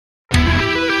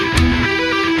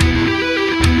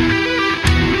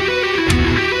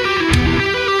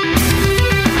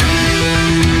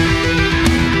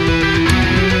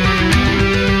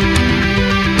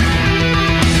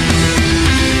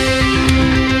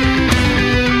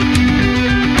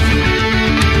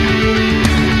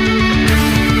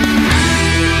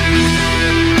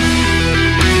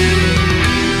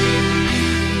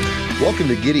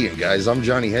Gideon Guys. I'm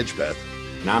Johnny Hedgepeth.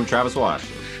 And I'm Travis Wash.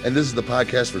 And this is the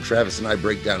podcast where Travis and I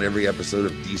break down every episode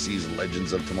of DC's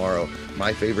Legends of Tomorrow,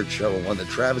 my favorite show, one that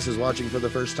Travis is watching for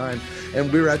the first time.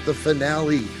 And we're at the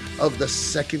finale of the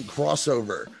second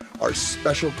crossover, our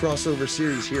special crossover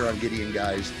series here on Gideon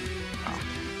Guys.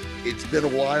 It's been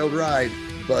a wild ride,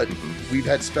 but we've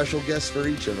had special guests for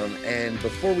each of them. And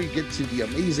before we get to the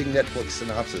amazing Netflix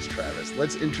synopsis, Travis,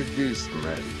 let's introduce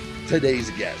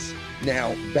today's guest.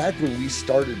 Now, back when we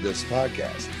started this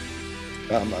podcast,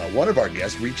 one of our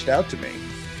guests reached out to me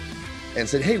and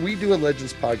said, hey, we do a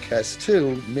Legends podcast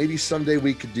too. Maybe someday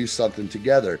we could do something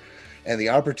together. And the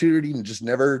opportunity just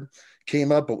never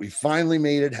came up, but we finally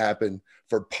made it happen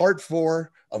for part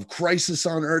 4 of Crisis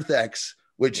on Earth X,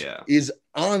 which is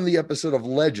on the episode of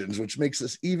Legends, which makes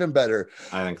this even better.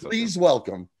 I think so. Please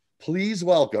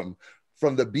welcome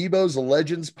from the Bebo's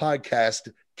Legends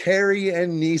podcast, Carrie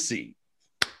and Nisi.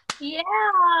 Yeah,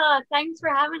 thanks for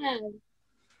having us.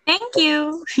 Thank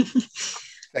you.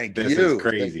 Thank this you. This is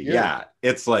crazy. Yeah.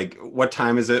 It's like, what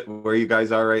time is it where you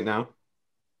guys are right now?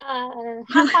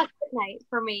 1:30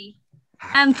 for me.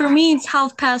 And for me, it's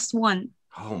 1:30.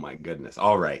 Oh my goodness.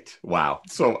 All right. Wow.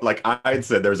 So like I'd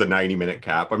said there's a 90-minute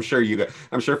cap. I'm sure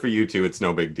for you two, it's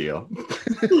no big deal.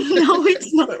 No,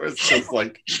 it's not. It was just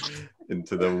like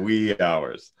into the wee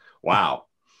hours. Wow.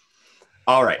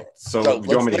 All right. So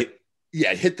you want me to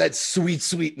hit that sweet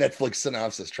Netflix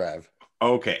synopsis, Trav.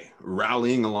 Okay.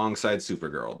 Rallying alongside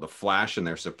Supergirl, the Flash and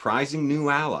their surprising new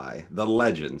ally, the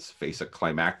Legends, face a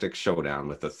climactic showdown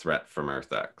with a threat from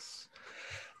Earth X.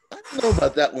 I don't know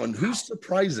about that one. Who's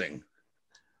surprising?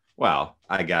 Well,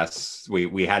 I guess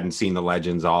we hadn't seen the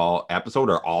Legends all episode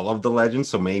or all of the Legends,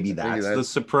 so maybe that's the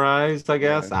surprise, I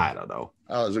guess. Yeah. I don't know.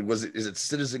 Oh, is it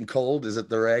Citizen Cold? Is it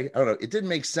the Ray? I don't know. It didn't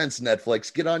make sense,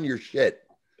 Netflix. Get on your shit.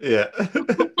 Yeah.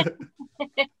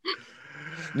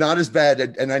 Not as bad.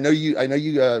 And I know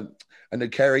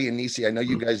Carrie and Nisi, I know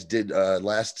you guys did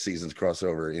last season's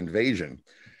crossover, Invasion.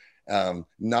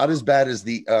 Not as bad as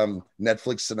the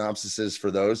Netflix synopsises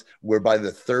for those, whereby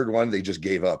the third one they just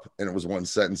gave up and it was one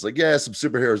sentence like, yeah, some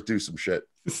superheroes do some shit.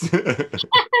 I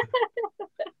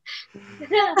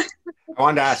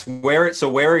wanted to ask where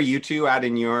are you two at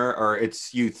in your, or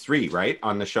it's you 3, right,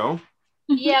 on the show?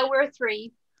 Yeah, we're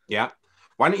 3. Yeah.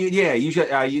 Why don't you should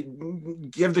you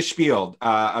give the spiel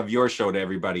of your show to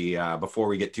everybody before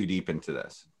we get too deep into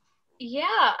this.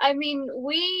 Yeah, I mean,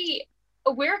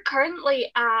 we're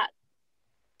currently at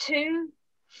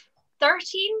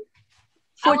 213.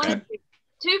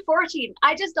 214.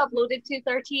 I just uploaded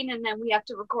 213 and then we have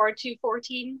to record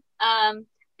 214.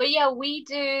 But yeah, we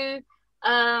do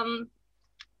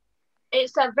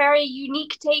it's a very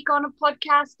unique take on a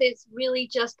podcast. It's really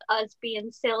just us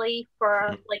being silly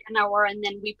for like an hour and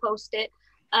then we post it.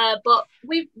 But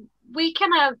we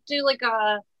kind of do like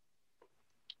a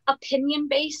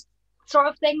opinion-based sort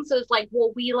of thing. So it's like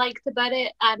what we liked about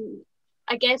it. And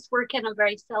I guess we're kind of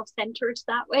very self-centered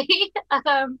that way.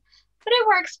 But it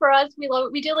works for us. We love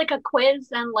it. We do like a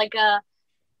quiz and like a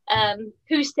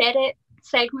who said it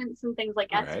segments and things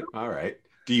like that. All right.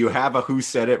 Do you have a who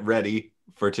said it ready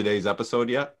for today's episode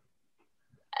yet?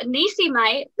 Nisi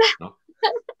might. No.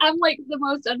 I'm like the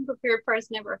most unprepared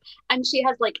person ever. And she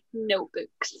has like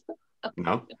notebooks.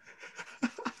 No.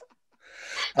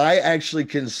 I actually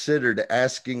considered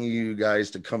asking you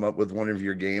guys to come up with one of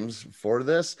your games for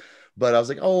this, but I was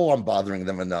like, oh, I'm bothering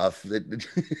them enough.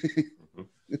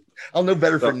 I'll know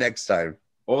better for next time.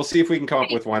 Well, we'll see if we can come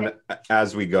up with one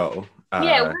as we go.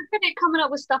 Yeah, we're good at coming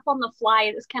up with stuff on the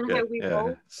fly. That's kind of how we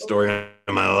roll. Story of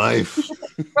my life.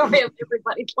 Story of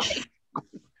everybody's life.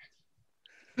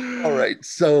 All right.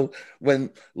 So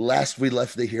when last we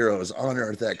left the heroes on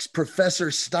Earth X,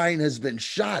 Professor Stein has been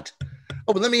shot.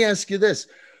 Oh, but let me ask you this.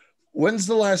 When's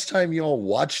the last time you all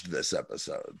watched this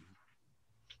episode?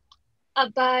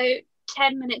 About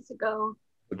 10 minutes ago.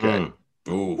 Okay.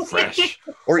 Ooh, fresh.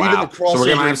 Or even the crossover. So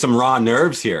we're gonna have some raw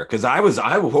nerves here because I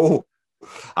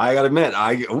gotta admit,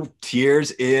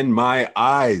 tears in my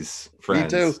eyes,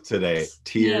 friends. Me too. Today,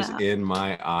 tears in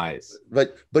my eyes.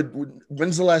 But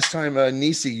when's the last time,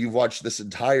 Nisi, you watched this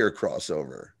entire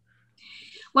crossover?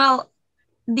 Well,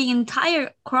 the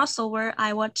entire crossover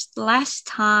I watched last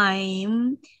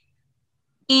time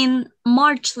in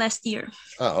March last year.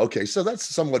 Oh, okay. So that's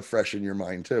somewhat fresh in your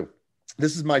mind too.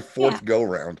 This is my 4th go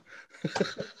round.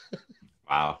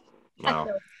 Wow.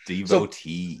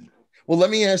 Devotee. Well,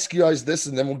 let me ask you guys this,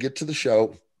 and then we'll get to the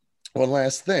show. One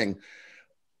last thing.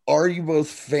 Are you both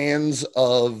fans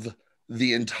of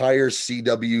the entire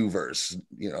CW verse?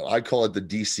 You know, I call it the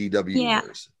DCW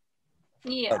verse.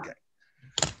 Yeah. Okay.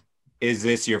 Is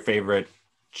this your favorite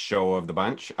show of the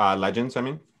bunch? Legends, I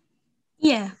mean?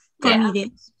 Yeah, for Yeah. me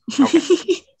it is. Okay.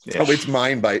 Yeah. Oh, it's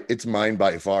mine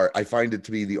by far. I find it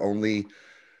to be the only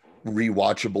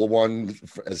rewatchable one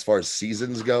as far as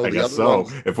seasons go. I The guess other so.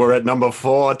 ones. If we're at number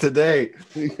 4 today.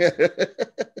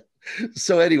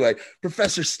 So anyway,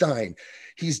 Professor Stein,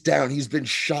 he's down. He's been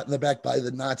shot in the back by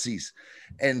the Nazis,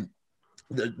 and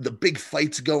the big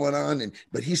fight's going on,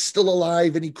 but he's still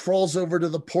alive, and he crawls over to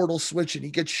the portal switch, and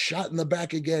he gets shot in the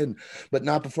back again, but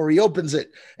not before he opens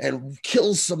it and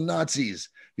kills some Nazis.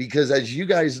 Because as you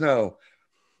guys know,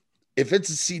 if it's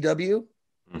a CW,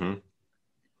 Mm-hmm.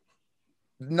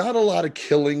 not a lot of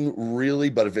killing really,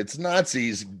 but if it's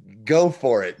Nazis, go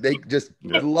for it. They just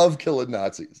love killing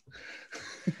Nazis.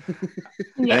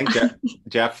 I think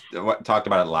Jeff talked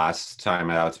about it last time.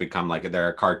 How it's become like they're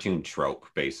a cartoon trope,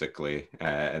 basically,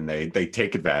 and they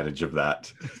take advantage of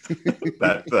that.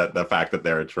 that the fact that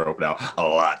they're a trope now a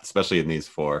lot, especially in these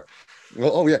 4.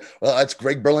 Well, oh yeah, well that's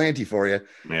Greg Berlanti for you.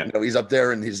 Yeah. You know, he's up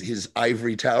there in his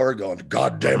ivory tower, going,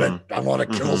 "God damn it, I want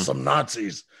to kill some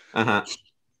Nazis." Uh-huh.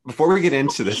 Before we get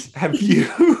into this, have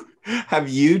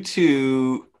you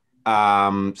two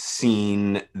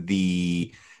seen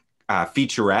the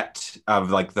featurette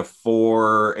of like the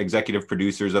 4 executive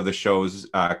producers of the shows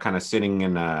kind of sitting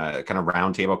in a kind of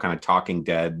round table, kind of Talking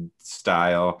Dead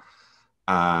style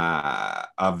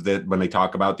when they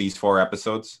talk about these 4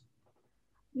 episodes?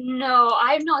 No,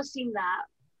 I've not seen that.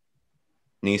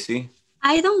 Nisi?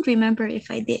 I don't remember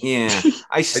if I did. Yeah,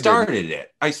 I started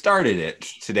it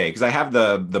today because I have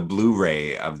the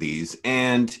Blu-ray of these,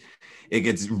 and it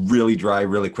gets really dry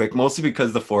really quick, mostly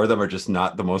because the 4 of them are just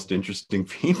not the most interesting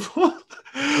people.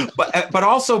 but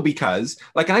also because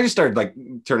like, and I just started like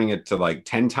turning it to like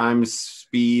 10 times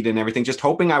speed and everything, just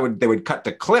hoping they would cut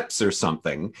to clips or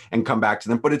something and come back to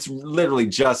them. But it's literally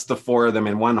just the 4 of them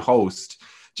and one host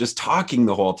just talking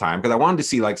the whole time, because I wanted to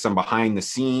see like some behind the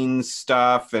scenes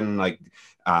stuff and like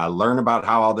learn about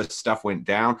how all this stuff went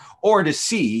down, or to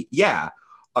see,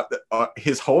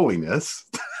 His Holiness,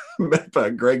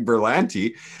 Greg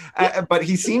Berlanti, but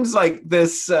he seems like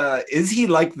this. Is he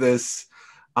like this?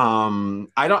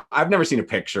 I've never seen a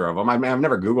picture of him. I've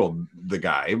never Googled the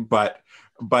guy, but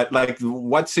like,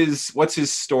 what's his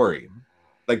story?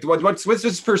 Like, what's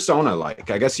his persona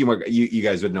like? I guess you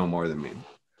guys would know more than me.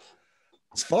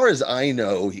 As far as I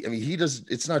know, he does.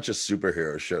 It's not just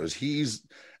superhero shows. He's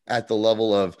at the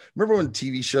level of, remember when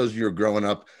TV shows you were growing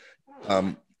up,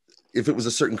 if it was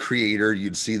a certain creator,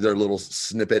 you'd see their little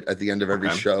snippet at the end of every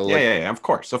show. Yeah, of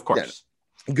course. Yeah.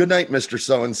 Good night, Mr.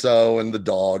 So-and-so, and the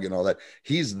dog and all that.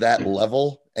 He's that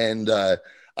level. And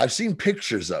I've seen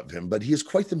pictures of him, but he is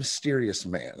quite the mysterious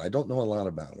man. I don't know a lot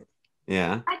about him.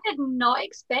 Yeah. I did not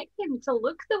expect him to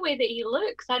look the way that he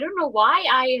looks. I don't know why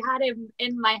I had him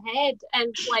in my head as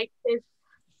like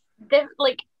this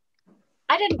like,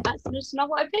 that's just not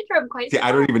what I picture him quite. See,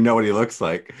 I don't even know what he looks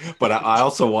like, but I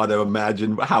also want to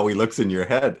imagine how he looks in your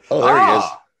head. Oh, there he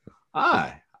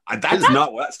is. That's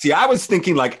not what. See, I was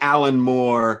thinking like Alan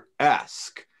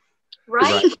Moore-esque.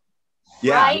 Right?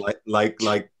 Yeah, right?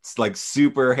 like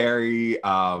super hairy,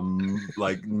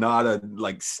 like not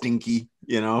like stinky,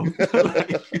 you know.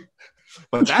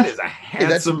 But that is a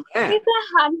handsome man. He's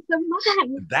a handsome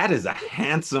man. That is a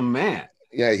handsome man.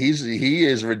 Yeah, he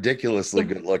is ridiculously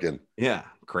good looking. Yeah,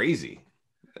 crazy,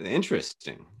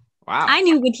 interesting. Wow. I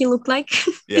knew what he looked like.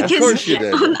 Yeah, because of course you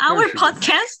did. on our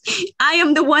podcast, I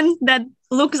am the one that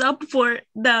looks up for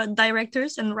the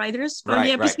directors and writers for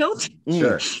the episode. Right.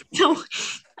 Sure. So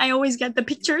I always get the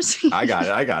pictures. I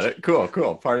got it. Cool.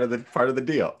 Part of the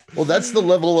deal. Well, that's the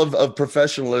level of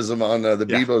professionalism on the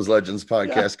Bebo's Legends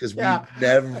podcast, because we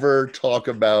never talk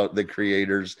about the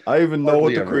creators. I even know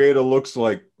what the creator looks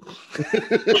like.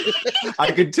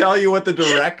 I could tell you what the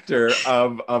director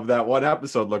of that one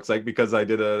episode looks like, because I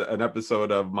did an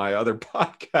episode of my other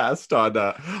podcast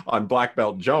on Black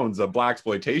Belt Jones, a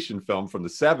blaxploitation film from the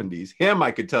 70s. Him, I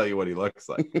could tell you what he looks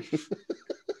like.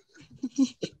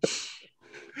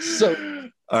 So,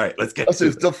 all right, let's get to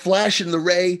the Flash and the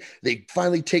Ray. They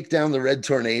finally take down the Red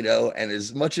Tornado, and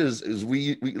as much as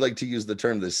we like to use the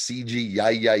term the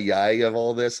CG of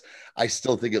all this, I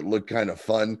still think it looked kind of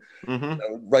fun.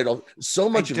 Mm-hmm. Right off, so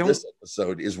much of this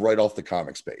episode is right off the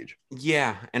comics page.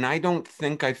 Yeah, and I don't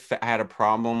think I had a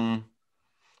problem.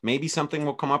 Maybe something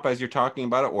will come up as you're talking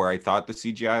about it, where I thought the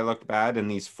CGI looked bad in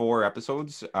these 4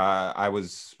 episodes. I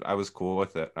was cool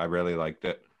with it. I really liked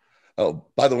it. Oh,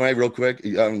 by the way, real quick,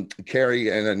 Carrie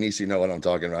and Nisi know what I'm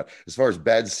talking about. As far as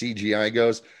bad CGI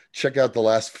goes, check out the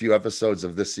last few episodes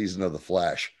of this season of The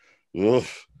Flash.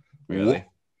 Oof. Really?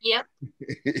 Yep.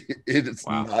 It's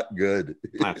not good.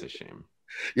 That's a shame.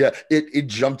 Yeah, it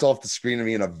jumped off the screen to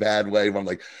me in a bad way. Where I'm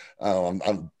like, oh,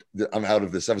 I'm out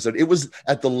of this episode. It was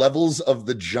at the levels of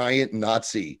the giant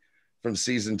Nazi from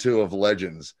season 2 of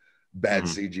Legends. Bad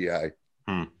CGI.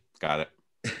 Got it.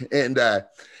 And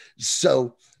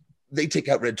so they take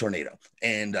out Red Tornado,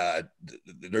 and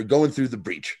they're going through the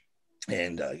breach.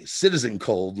 And Citizen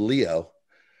Cold, Leo,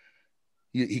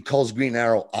 he calls Green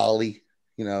Arrow Ollie.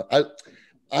 You know,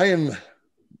 I am,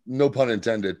 no pun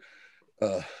intended,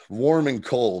 warm and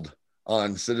cold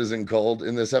on Citizen Cold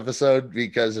in this episode,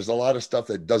 because there's a lot of stuff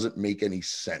that doesn't make any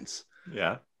sense.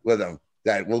 Yeah, with him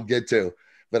that we'll get to.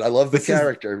 But I love the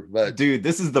character. But dude,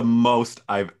 this is the most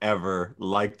I've ever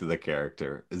liked the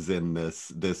character, is in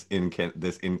this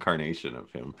incarnation of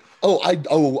him.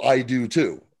 I do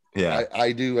too. Yeah,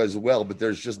 I do as well. But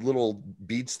there's just little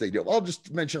beats they do. I'll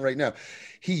just mention right now.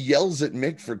 He yells at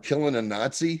Mick for killing a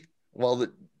Nazi. Why?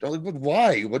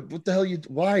 What the hell?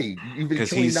 Why? You've been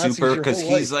killing Nazis your whole life. Because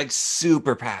he's like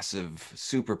super passive.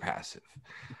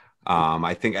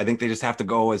 I think they just have to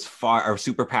go as far or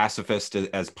super pacifist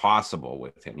as possible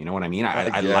with him. You know what I mean?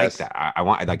 I like that. I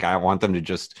want them to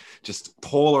just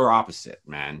polar opposite,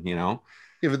 man. You know?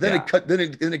 Yeah, but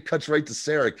then it cuts right to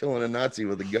Sarah killing a Nazi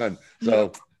with a gun.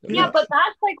 So yeah, but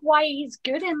that's like why he's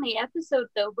good in the episode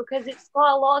though, because it's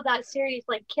got a lot of that serious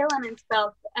like killing and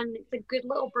stuff, and it's a good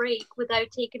little break without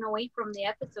taking away from the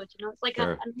episode. You know, it's like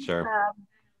a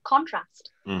contrast.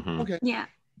 Mm-hmm. Okay. Yeah.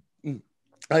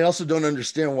 I also don't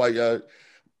understand why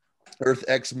Earth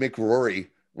X Mick Rory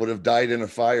would have died in a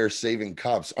fire saving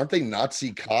cops. Aren't they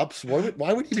Nazi cops?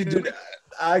 Why would he do that?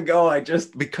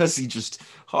 Because he just,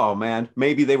 oh man,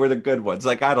 maybe they were the good ones.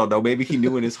 Like, I don't know. Maybe he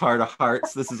knew in his heart of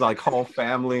hearts, this is like whole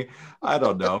family. I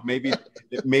don't know. Maybe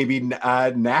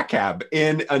NACAB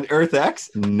in an Earth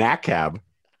X NACAB.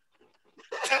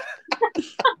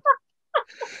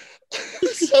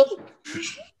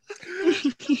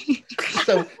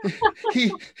 So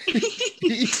he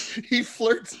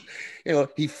flirts,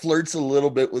 he flirts a little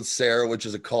bit with Sarah, which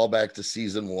is a callback to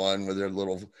season 1 with their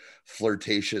little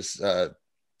flirtatious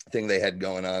thing they had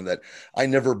going on that I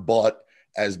never bought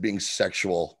as being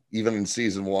sexual, even in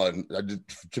season 1.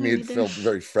 To me, it felt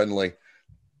very friendly.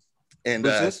 And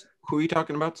who's this? Who are you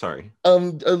talking about? Sorry.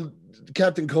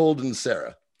 Captain Cold and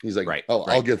Sarah. He's like, right.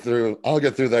 I'll get through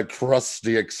that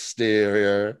crusty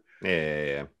exterior.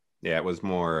 Yeah. Yeah, it was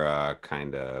more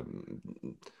kind of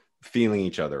feeling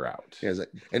each other out. Yeah,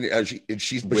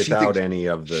 she's without any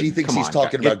of the. She thinks he's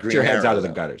talking about Green Arrow. Get your heads out of the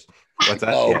gutters. What's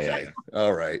that? Oh, okay. Yeah.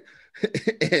 All right.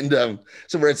 And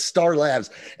so we're at Star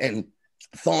Labs, and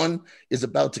Thawne is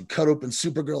about to cut open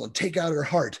Supergirl and take out her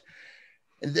heart.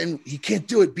 And then he can't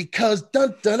do it because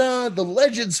the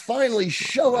legends finally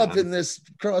show up in this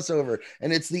crossover,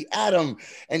 and it's the Atom,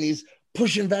 and he's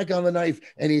pushing back on the knife,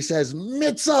 and he says,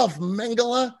 "Mitts off,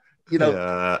 Mengele."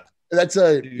 That's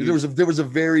there was a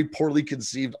very poorly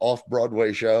conceived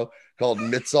off-Broadway show called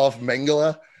Mitts Off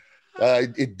Mengele.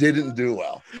 It didn't do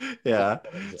well. Yeah.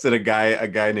 So a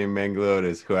guy named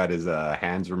Mengele who had his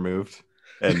hands removed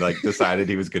and like decided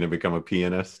he was going to become a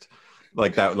pianist,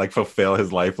 like that, like fulfill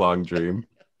his lifelong dream.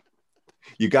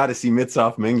 You got to see Mitts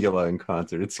Off Mengele in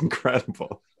concert. It's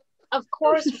incredible. Of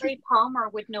course, Ray Palmer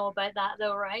would know about that,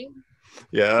 though, right?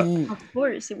 Yeah. Of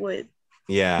course, he would.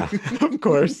 Yeah, of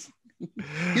course.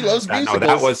 He loves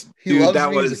musicals. He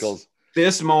loves musicals.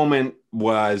 This moment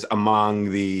was among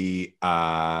the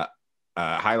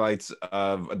highlights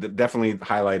of definitely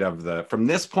highlight of from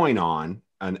this point on,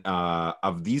 and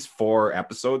of these 4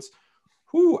 episodes.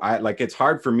 It's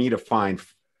hard for me to find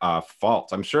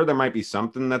faults. I'm sure there might be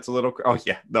something that's a little. Oh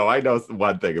yeah, no, I know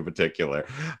one thing in particular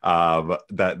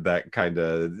that kind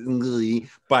of.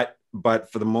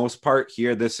 But for the most part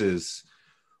here, this is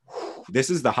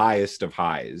the highest of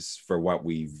highs for what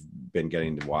we've been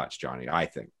getting to watch, Johnny. I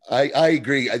think. I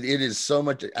agree. It is so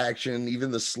much action.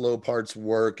 Even the slow parts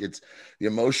work. It's the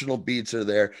emotional beats are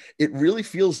there. It really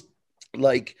feels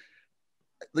like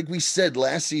we said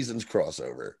last season's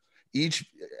crossover. Each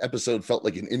episode felt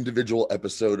like an individual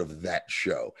episode of that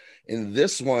show. In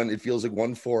this one, it feels like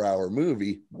 1 4-hour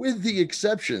movie, with the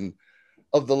exception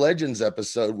of the Legends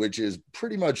episode, which is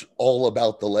pretty much all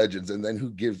about the Legends, and then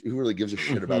who really gives a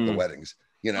shit about the weddings,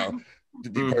 to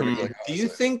be perfectly honest. Do you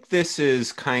think this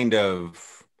is kind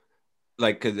of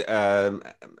like,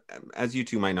 as you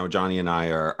two might know, Johnny and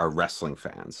I are wrestling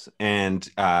fans, and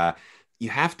you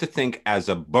have to think as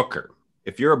a booker.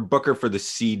 If you're a booker for the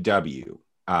CW,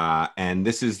 and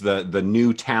this is the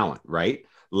new talent, right?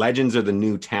 Legends are the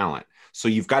new talent. So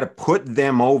you've got to put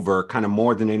them over kind of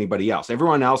more than anybody else.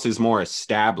 Everyone else is more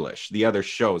established. The other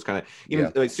shows kind of, even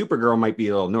like Supergirl might be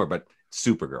a little newer, but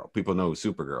Supergirl, people know who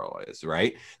Supergirl is,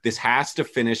 right? This has to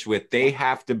finish with, they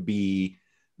have to be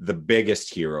the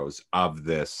biggest heroes of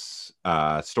this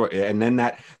story, and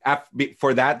then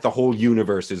for that the whole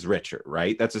universe is richer,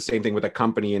 right? That's the same thing with a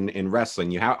company in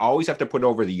wrestling. You always have to put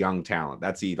over the young talent.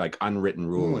 That's the like unwritten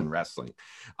rule in wrestling.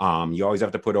 You always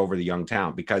have to put over the young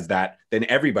talent, because then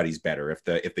everybody's better.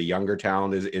 If the younger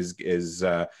talent is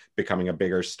becoming a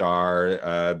bigger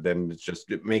star, then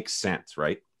it makes sense,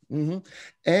 right?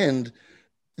 And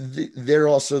they're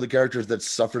also the characters that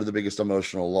suffer the biggest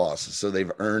emotional loss, so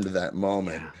they've earned that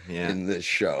moment in this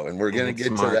show, and we're going to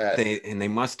get smart. to that. They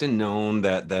must have known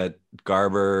that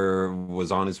Garber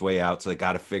was on his way out, so they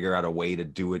got to figure out a way to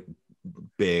do it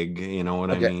big. You know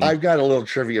what I mean? I've got a little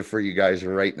trivia for you guys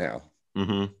right now.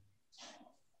 Do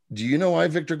you know why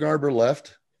Victor Garber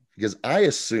left? Because I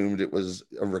assumed it was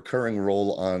a recurring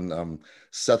role on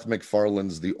Seth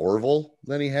MacFarlane's The Orville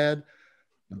that he had.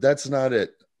 That's not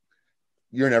it.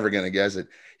 You're never going to guess it.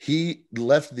 He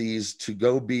left these to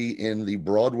go be in the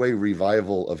Broadway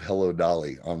revival of Hello,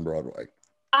 Dolly on Broadway.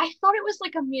 I thought it was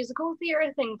like a musical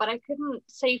theater thing, but I couldn't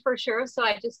say for sure, so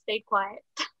I just stayed quiet.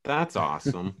 That's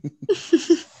awesome.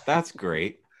 That's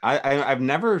great. I've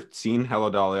never seen Hello,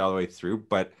 Dolly all the way through,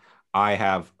 but I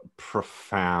have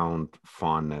profound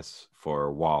fondness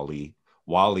for Wally.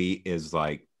 Wally is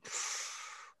like,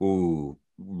 ooh,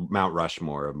 Mount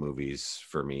Rushmore of movies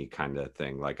for me, kind of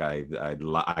thing. Like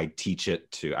I teach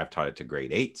it to, I've taught it to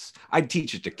grade 8s. I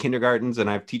teach it to kindergartens, and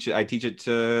I teach it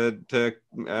to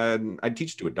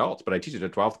adults, but I teach it to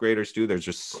 12th graders too. There's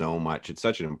just so much. It's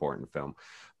such an important film,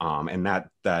 and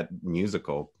that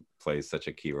musical plays such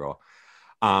a key role.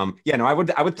 I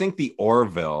would think the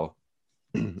Orville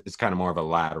is kind of more of a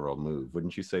lateral move,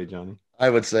 wouldn't you say, Johnny? I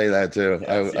would say that too.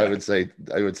 Yes, I would say,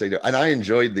 and I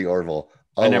enjoyed the Orville.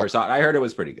 I never saw it. I heard it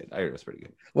was pretty good.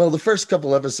 Well, the first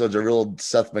couple episodes are real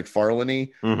Seth MacFarlane-y,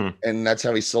 and that's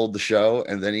how he sold the show.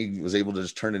 And then he was able to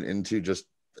just turn it into just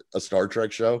a Star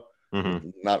Trek show.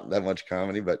 Not that much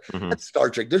comedy, but that's Star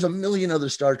Trek. There's a million other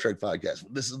Star Trek podcasts.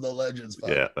 This is the Legends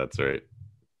podcast. Yeah, that's right.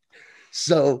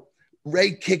 So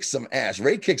Ray kicks some ass.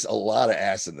 Ray kicks a lot of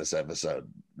ass in this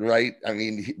episode, right? I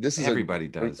mean, this is everybody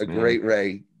does a great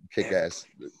Ray kick ass.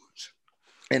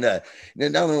 And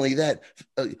not only that,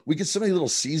 we get so many little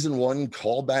season 1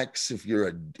 callbacks. If you're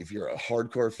a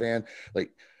hardcore fan,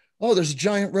 like, oh, there's a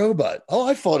giant robot. Oh,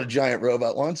 I fought a giant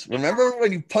robot once. Remember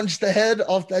when you punched the head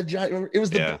off that giant? It was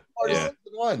the best part of season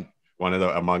 1. One of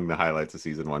among the highlights of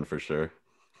season 1 for sure.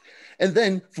 And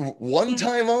then for one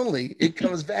time only, it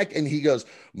comes back and he goes,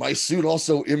 my suit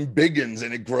also embiggens,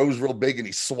 and it grows real big, and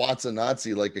he swats a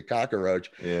Nazi like a cockroach.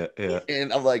 Yeah.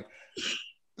 And I'm like,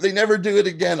 they never do it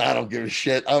again. I don't give a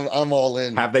shit. I'm all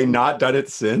in. Have they not done it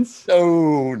since?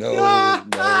 No.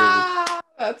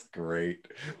 That's great,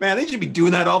 man. They should be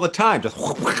doing that all the time.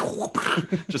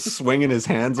 Just swinging his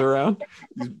hands around.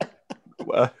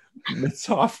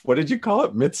 Mitsoff. What did you call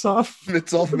it? Mitsoff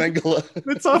Mengele.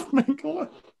 Mitsoff Mengele.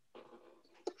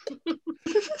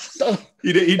 So,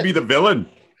 he'd be the villain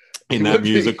in that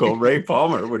musical. Ray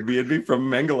Palmer would be. It'd be from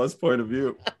Mengele's point of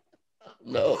view.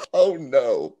 No. Oh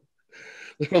no.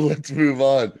 Let's move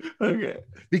on. Okay.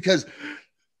 Because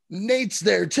Nate's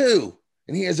there too.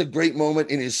 And he has a great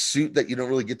moment in his suit that you don't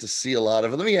really get to see a lot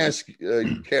of. Let me ask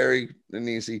Carrie and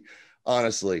Nisi,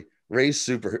 honestly, Nate's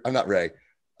superhero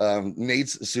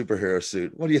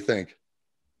suit. What do you think?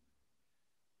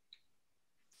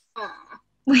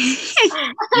 You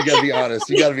gotta be honest.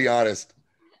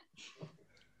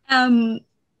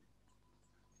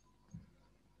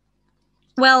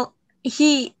 Well,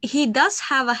 he does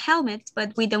have a helmet,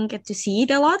 but we don't get to see it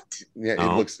a lot. Yeah,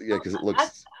 it looks. Yeah, because it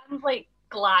looks. I'm like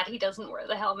glad he doesn't wear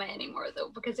the helmet anymore, though,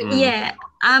 because it.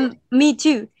 Me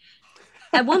too.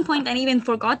 At one point, I even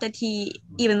forgot that he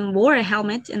even wore a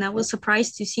helmet, and I was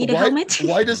surprised to see the helmet.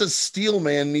 Why does a steel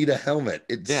man need a helmet?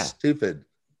 It's stupid.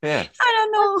 Yeah, I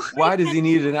don't know. Why does he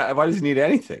need it? Why does he need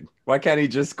anything? Why can't he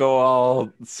just go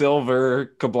all silver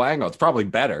kablango? It's probably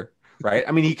better. Right?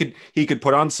 I mean, he could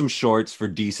put on some shorts for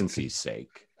decency's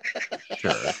sake.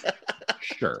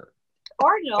 Sure.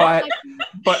 Or no.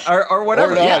 But or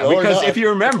whatever. Because if you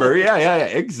remember,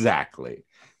 exactly.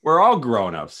 We're all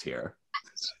grown-ups here.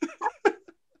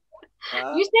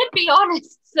 You said be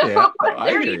honest. So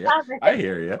I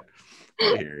hear you.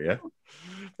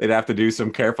 They'd have to do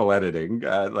some careful editing,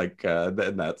 and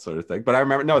that sort of thing. But I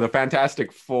remember,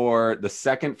 the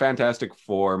second Fantastic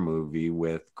Four movie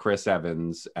with Chris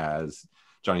Evans as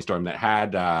Johnny Storm that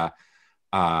had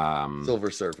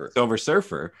Silver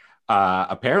Surfer.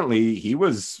 Apparently he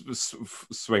was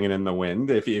swinging in the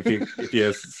wind. If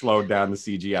you slowed down the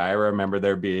CGI, I remember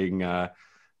there being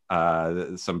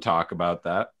some talk about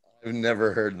that. I've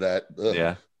never heard that. Ugh.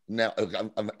 Yeah. Now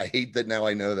I hate that. Now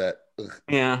I know that. Ugh.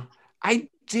 Yeah. I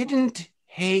didn't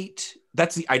hate.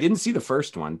 I didn't see the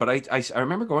first one, but I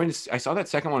remember I saw that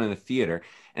second one in the theater,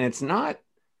 and it's not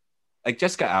like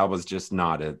Jessica Alba's just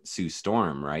not a Sue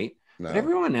Storm, right? No. But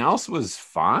everyone else was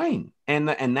fine, and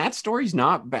that story's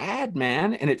not bad,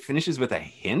 man. And it finishes with a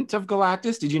hint of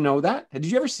Galactus. Did you know that? Did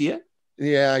you ever see it?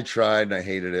 Yeah, I tried and I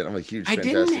hated it. I'm a huge. I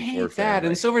didn't hate that.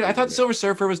 And I thought Silver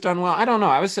Surfer was done well. I don't know.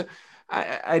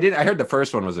 I heard the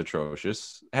first one was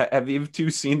atrocious. Have you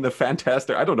two seen the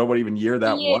Fantastic? I don't know what even year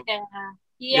that was.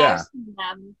 Yeah. I've seen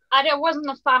them. I wasn't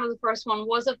a fan of the first one.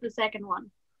 Was of the second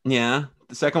one. Yeah,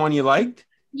 the second one you liked.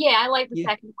 Yeah, I like the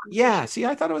second one. Yeah, see,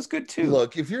 I thought it was good too.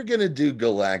 Look, if you're gonna do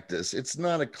Galactus, it's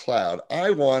not a cloud.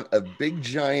 I want a big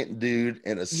giant dude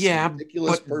in a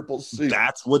ridiculous purple suit.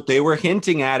 That's what they were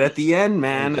hinting at the end,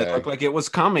 man. Okay. It looked like it was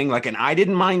coming. And I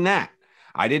didn't mind that.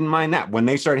 When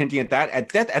they started hinting at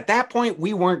that. At that point,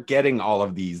 we weren't getting all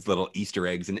of these little Easter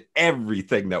eggs and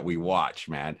everything that we watch,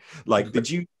 man. Like, are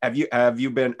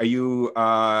you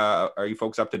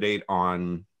folks up to date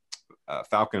on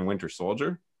Falcon and Winter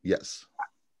Soldier? Yes.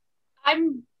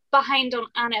 I'm behind on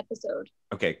an episode.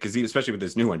 Okay, because especially with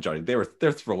this new one, Johnny, they're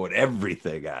throwing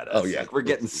everything at us. Oh yeah, we're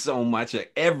getting so much.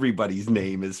 Everybody's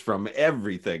name is from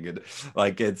everything, and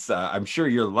it's. I'm sure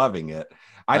you're loving it.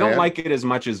 I don't like it as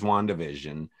much as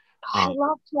WandaVision. I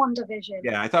loved WandaVision.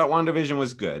 Yeah, I thought WandaVision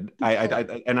was good.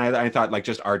 I thought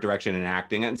just art direction and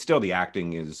acting, and still the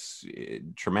acting is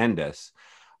tremendous.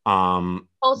 Also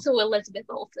Elizabeth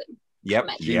Olsen. Yep.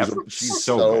 She's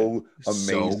so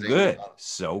amazing.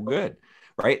 So good.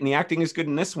 Right. And the acting is good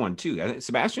in this one too.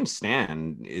 Sebastian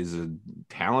Stan is a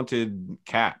talented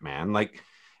cat, man.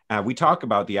 We talk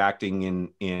about the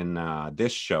acting in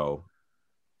this show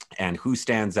and who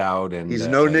stands out. And he's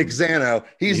no Nick Zano.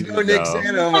 He's no Nick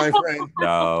Zano, my friend.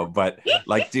 No, but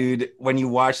dude, when you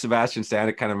watch Sebastian Stan,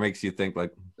 it kind of makes you think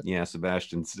Nick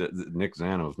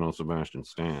Zano is no Sebastian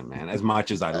Stan, man. As much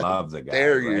as I love the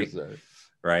guy.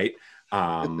 Right.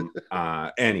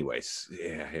 Anyways,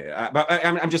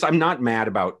 but I'm not mad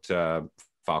about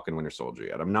Falcon Winter Soldier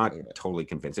yet. I'm not totally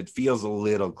convinced. It feels a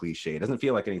little cliche. It doesn't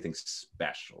feel like anything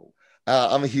special.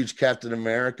 I'm a huge Captain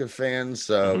America fan,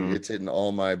 so it's hitting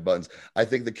all my buttons. I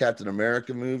think the Captain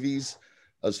America movies,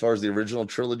 as far as the original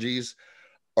trilogies,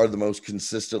 are the most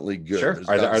consistently good. Sure.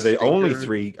 Are they only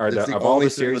three? Of all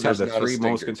the series, are the three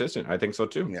most consistent? I think so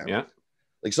too. Yeah.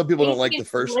 Like some people don't like the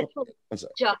first one.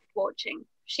 Just watching.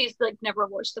 She's never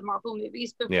watched the Marvel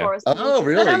movies before. Yeah. Oh,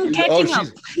 really? But I'm catching up.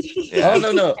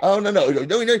 Oh no. You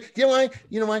know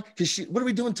why? Because what are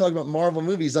we doing talking about Marvel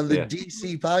movies on the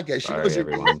DC podcast? Sorry,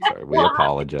 everyone. Sorry. We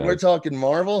apologize. We're talking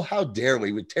Marvel. How dare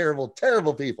we? We're terrible,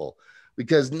 terrible people.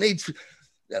 Because Mick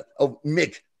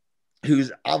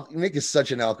is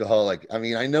such an alcoholic. I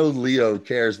mean, I know Leo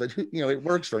cares, but it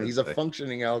works for him. He's a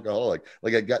functioning alcoholic.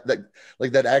 Like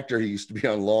that actor who used to be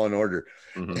on Law and Order.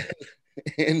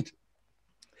 And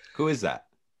who is that?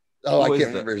 Oh, I can't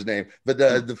remember his name. But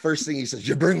the first thing he says,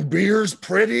 "You bring beers,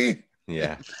 pretty."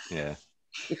 Yeah.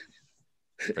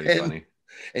 Pretty funny.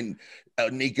 And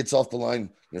Nate gets off the line.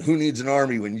 Who needs an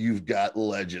army when you've got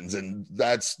legends? And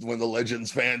that's when the Legends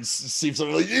fans see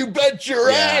something like, "You bet your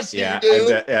ass, you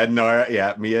do." And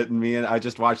Nora, me and I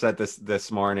just watched that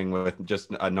this morning with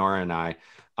just Nora and I,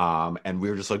 and we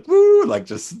were just like, woo,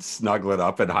 just snuggling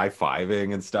up and high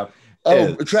fiving and stuff.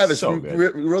 Oh, Travis, so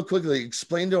real quickly,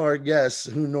 explain to our guests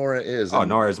who Nora is. Oh,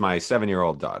 Nora is my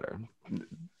 7-year-old daughter.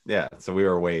 Yeah, so we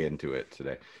were way into it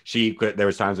today. There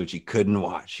was times when she couldn't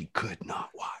watch. She could not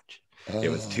watch. It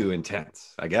was too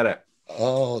intense. I get it.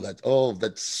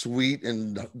 That's sweet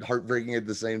and heartbreaking at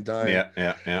the same time.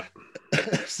 Yeah.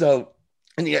 So,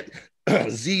 and yet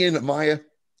Z and Maya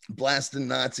blasting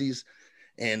Nazis,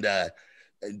 and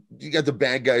you got the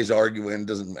bad guys arguing.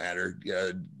 Doesn't matter.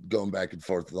 Going back and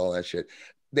forth with all that shit.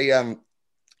 They arrive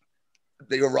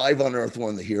on Earth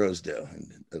 1, the heroes do.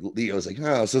 And Leo's like,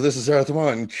 "Oh, so this is Earth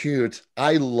 1. Cute."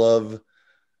 I love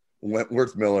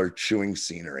Wentworth Miller chewing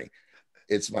scenery.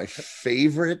 It's my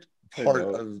favorite part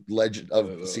of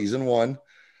season 1.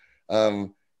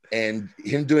 And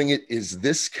him doing it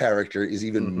this character is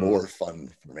even more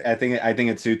fun for me. I think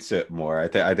it suits it more.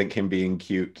 I think him being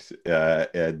cute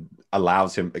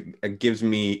allows him. It gives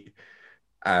me.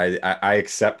 I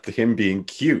accept him being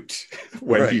cute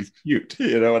when he's cute.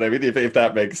 You know what I mean? If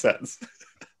that makes sense.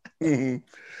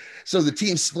 So the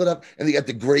team split up, and they got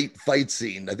the great fight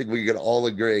scene. I think we can all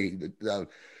agree that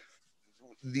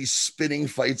these spinning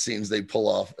fight scenes they pull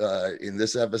off in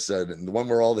this episode, and the one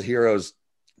where all the heroes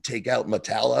take out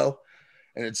Metallo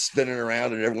and it's spinning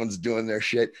around and everyone's doing their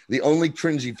shit. The only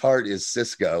cringy part is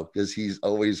Cisco, because he's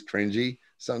always cringy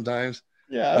sometimes.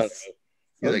 Yes.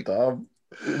 So like, dumb.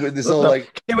 With this whole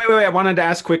like, hey, wait. I wanted to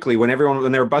ask quickly, when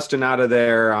they were busting out of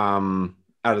their out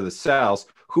of the cells,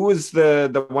 who was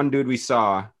the one dude we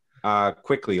saw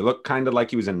quickly? It looked kind of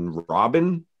like he was in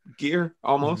Robin gear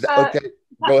almost. Okay,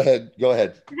 go ahead.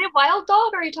 Is it Wild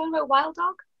Dog? Are you talking about Wild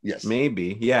Dog? Yes.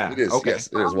 Maybe. Yeah. It is. Okay. Yes,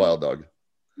 it is Wild Dog.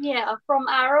 Yeah, from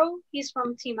Arrow. He's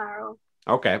from Team Arrow.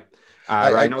 Okay.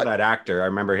 I know that actor. I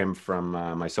remember him from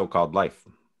My So-Called Life.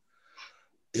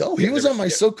 Oh, he was on My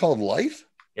So-Called Life?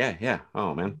 Yeah.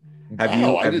 Oh, man.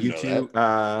 Have you two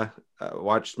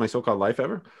watched My So-Called Life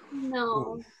ever?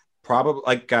 No.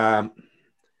 Probably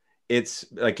it's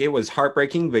like, it was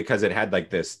heartbreaking because it had like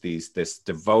this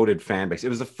devoted fan base. It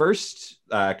was the first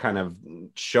kind of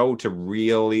show to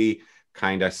really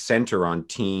kind of center on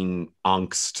teen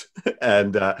angst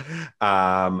and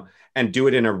do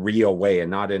it in a real way and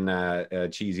not in a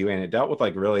cheesy way. And it dealt with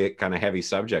like really kind of heavy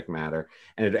subject matter.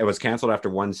 And it was canceled after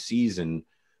one season,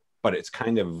 but it's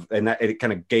kind of, and that it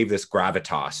kind of gave this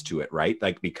gravitas to it, right?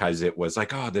 Like, because it was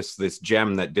like, oh, this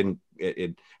gem that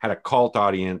it had a cult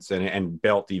audience and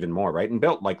built even more, right? And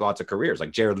built like lots of careers,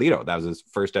 like Jared Leto, that was his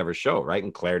first ever show, right?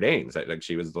 And Claire Danes, like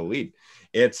she was the lead.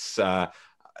 It's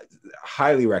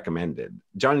highly recommended.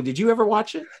 Johnny, did you ever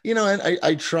watch it? You know, and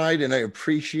I tried and I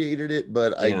appreciated it,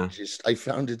 but I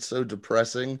found it so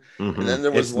depressing. Mm-hmm. And then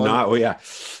there was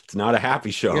it's not a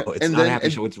happy show. Yeah. It's not a happy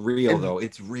show. It's real though.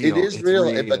 It's real. It is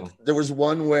real. But there was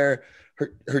one where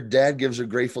her dad gives her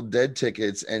Grateful Dead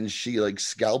tickets and she like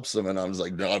scalps them, and I was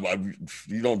like, no,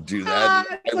 you don't do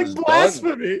that. It's like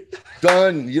blasphemy.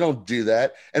 Done. You don't do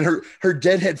that. And her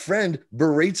deadhead friend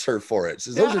berates her for it.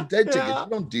 Says, those are dead tickets. You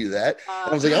don't do that. And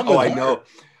I was like, I know.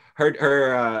 Her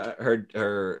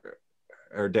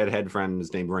deadhead friend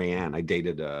is named Rayanne. I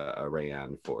dated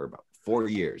Rayanne for about 4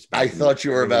 years. I thought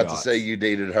you were about to say you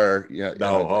dated her. Yeah.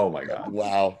 No. Oh my God.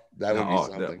 Wow. That would be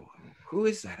something. No. Who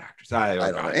is that actress? I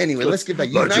don't know. Anyway, let's get back.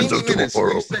 You 90 minutes.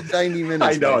 You said 90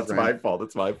 minutes. I know, it's my fault.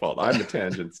 It's my fault. I'm the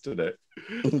tangents today.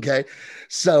 Okay.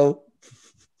 So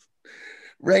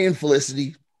Ray and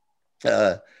Felicity,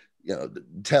 tell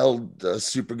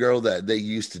Supergirl that they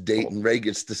used to date, and Ray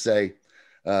gets to say,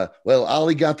 well,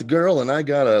 Ollie got the girl and I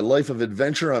got a life of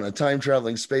adventure on a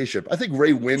time-traveling spaceship. I think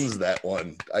Ray wins that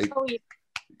one.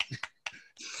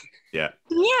 Yeah.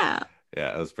 Yeah,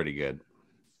 that was pretty good.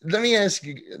 Let me ask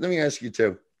you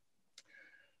too.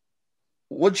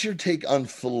 What's your take on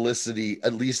Felicity,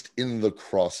 at least in the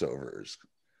crossovers?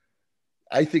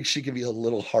 I think she can be a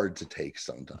little hard to take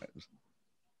sometimes.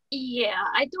 Yeah,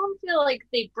 I don't feel like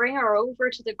they bring her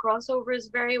over to the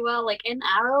crossovers very well. Like in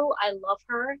Arrow, I love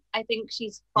her. I think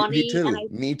she's funny.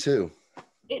 Me too.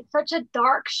 It's such a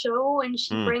dark show, and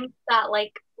she brings that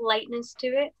like lightness to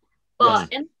it.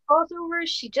 But in the crossovers,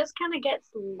 she just kind of gets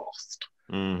lost.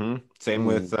 Mm-hmm. Same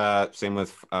with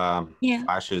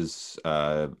Flash's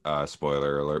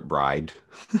spoiler alert, bride,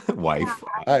 wife.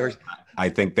 I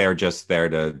think they're just there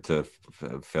to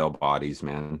fill bodies,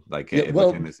 man. Like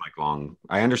within this like long.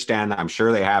 I understand. I'm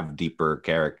sure they have deeper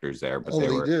characters there, but they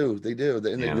do.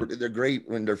 And they're great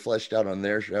when they're fleshed out on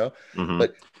their show. Mm-hmm.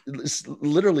 But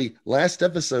literally, last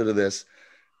episode of this,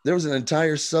 there was an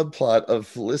entire subplot of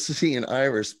Felicity and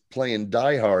Iris playing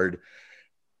Die Hard,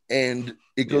 and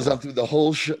it goes on through the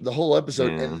whole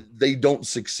episode, and they don't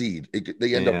succeed.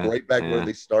 They end up right back where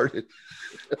they started.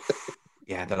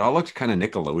 Yeah, that all looks kind of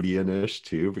Nickelodeon-ish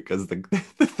too, because the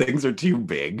things are too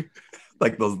big,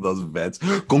 like those vents.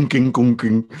 Gunking.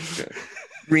 Okay.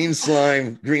 Green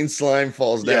slime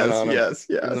falls down on him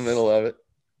in the middle of it.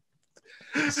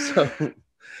 So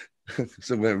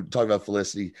we're going to talk about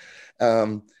Felicity,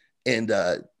 and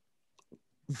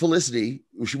Felicity,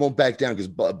 she won't back down because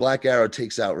Black Arrow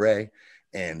takes out Ray,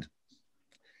 and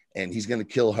he's going to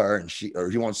kill her, and he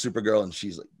wants Supergirl, and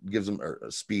she's like, gives him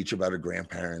a speech about her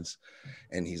grandparents,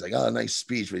 and he's like, oh, nice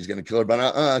speech, but he's going to kill her,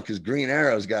 but because Green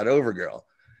Arrow's got Overgirl,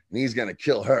 and he's going to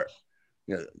kill her.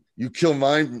 You kill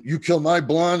my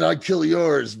blonde, I kill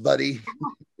yours, buddy.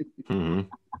 Mm-hmm.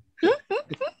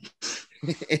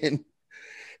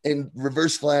 and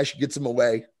Reverse Flash gets him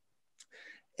away.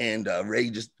 And Ray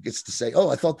just gets to say, oh,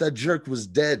 I thought that jerk was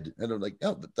dead. And I'm like,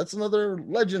 oh, that's another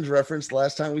Legends reference.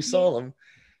 Last time we saw him,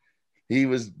 he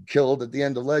was killed at the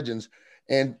end of Legends.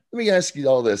 And let me ask you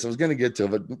all this. I was going to get to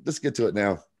it, but let's get to it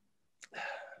now.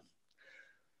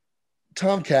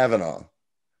 Tom Cavanaugh.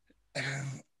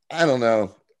 I don't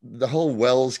know. The whole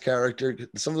Wells character,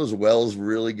 some of those Wells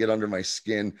really get under my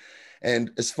skin. And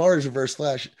as far as Reverse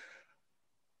Flash,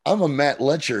 I'm a Matt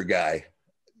Letcher guy.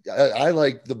 I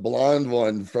like the blonde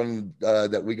one from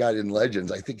that we got in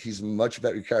Legends. I think he's a much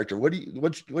better character.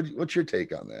 What's your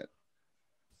take on that?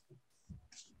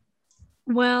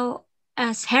 Well,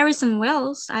 as Harrison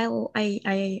Wells, I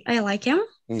like him,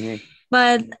 Mm-hmm.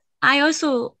 but I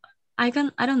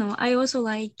don't know. I also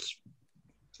like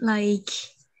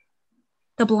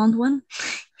the blonde one.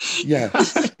 Yeah.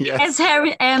 Yes. As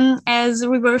Harry and as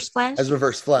Reverse Flash. As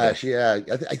Reverse Flash, yeah.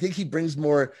 I think he brings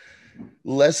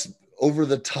less over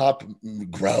the top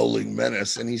growling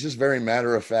menace, and he's just very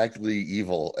matter of factly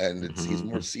evil, and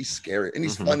he's scary, and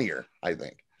he's funnier, I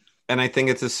think. And I think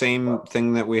it's the same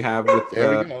thing that we have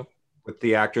with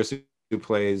the actress who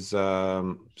plays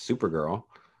Supergirl,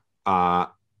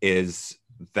 is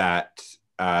that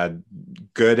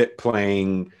good at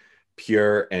playing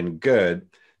pure and good,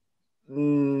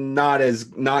 not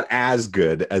as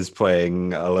good as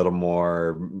playing a little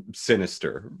more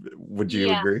sinister. Would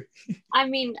you agree? I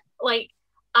mean, like,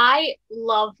 I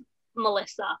love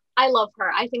Melissa. I love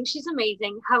her. I think she's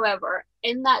amazing. However,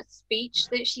 in that speech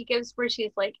that she gives where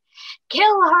she's like,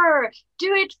 kill her,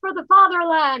 do it for the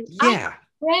fatherland. Yeah.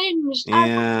 Cringed.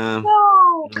 Yeah.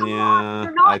 No, come on,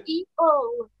 you're not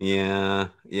evil. Yeah.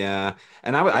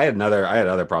 And I had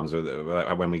other problems with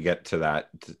it when we get to that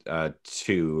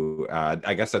too.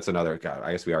 I guess that's another.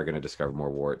 I guess we are going to discover more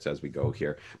warts as we go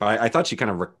here. But I thought she kind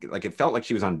of like it felt like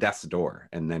she was on death's door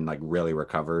and then like really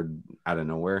recovered out of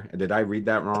nowhere. Did I read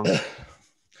that wrong?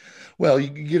 Well, you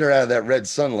can get her out of that red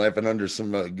sun lamp and under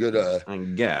some good I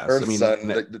guess. Earth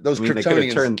sun. Those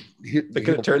Kryptonians. They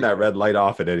could have turned that red light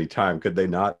off at any time, could they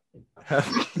not?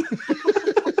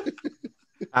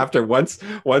 After once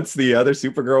the other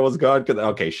Supergirl was gone,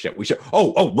 okay, shit, we should.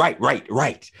 Oh,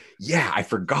 right. Yeah, I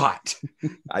forgot.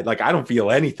 I don't feel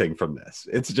anything from this.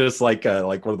 It's just like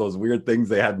one of those weird things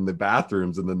they had in the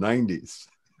bathrooms in the 90s.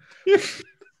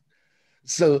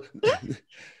 So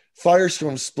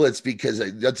Firestorm splits because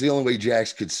that's the only way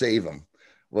Jax could save him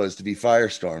was to be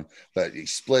Firestorm, but he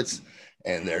splits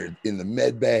and they're in the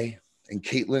med bay and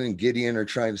Caitlin and Gideon are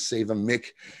trying to save him.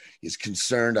 Mick is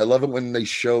concerned. I love it when they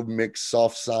show Mick's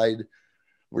soft side.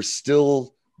 We're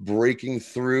still breaking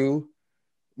through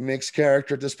Mick's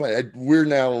character at this point. We're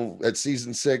now at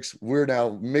season 6. We're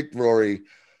now Mick Rory,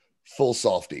 full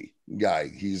softy guy.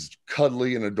 He's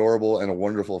cuddly and adorable and a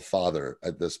wonderful father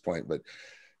at this point. But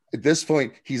at this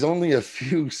point, he's only a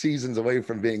few seasons away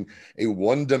from being a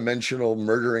one-dimensional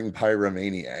murdering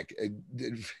pyromaniac.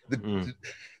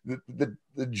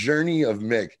 The journey of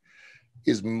Mick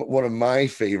is one of my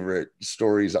favorite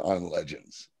stories on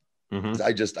Legends.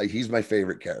 Mm-hmm. He's my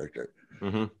favorite character.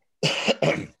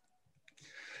 Mm-hmm.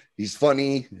 He's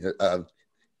funny.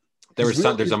 There's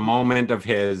a moment of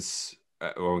his.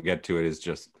 We'll get to it. Is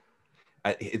just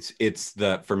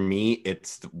for me.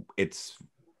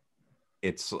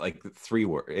 It's like 3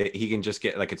 words. He can just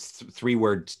get like it's 3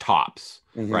 words tops,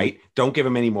 mm-hmm. right? Don't give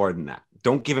him any more than that.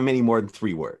 Don't give him any more than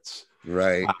 3 words,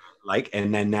 right?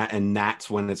 That's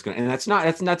when it's going. And that's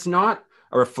not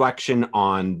a reflection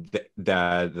on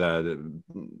the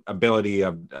ability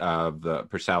of the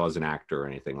Purcell as an actor or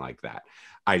anything like that.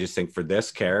 I just think for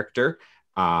this character,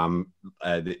 get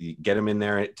him in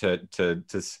there to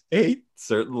say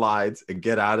certain lines and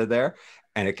get out of there.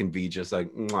 And it can be just like,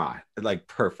 mwah, like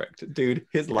perfect, dude.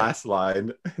 His last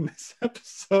line in this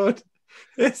episode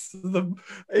is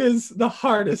the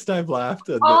hardest I've laughed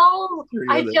at.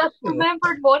 I just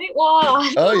remembered what it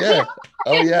was. Oh yeah.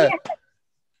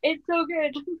 It's so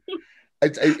good.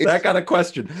 That got a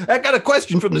question. That got a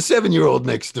question from the 7-year-old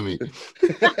next to me.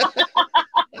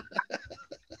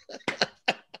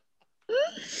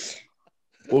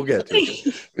 We'll get to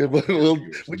it.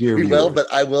 But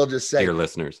I will just say, dear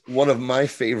listeners, one of my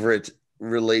favorite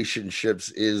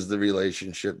relationships is the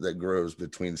relationship that grows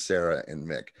between Sarah and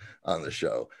Mick on the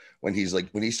show. When he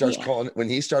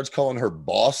starts calling her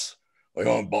boss, like,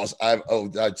 oh, boss,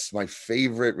 that's my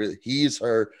favorite. He's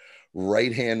her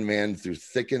right-hand man through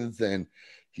thick and thin.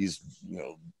 He's,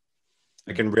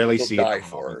 I can really see die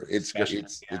for her. It's great.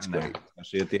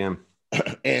 Especially at the end.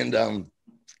 And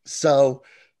so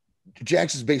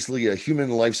Jax is basically a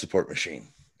human life support machine,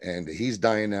 and he's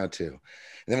dying now too. And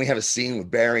then we have a scene with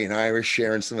Barry and Iris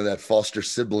sharing some of that foster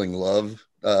sibling love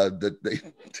that they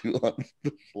do on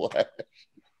the Flash.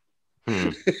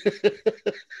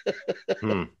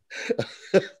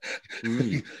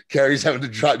 Carrie's had to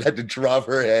drop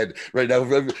her head right now.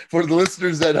 For the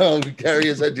listeners at home, Carrie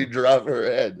has had to drop her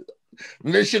head.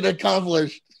 Mission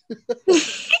accomplished.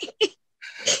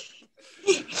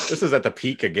 This is at the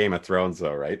peak of Game of Thrones,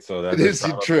 though, right? So that is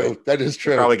true. That is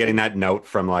true. Probably getting that note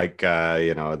from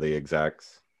the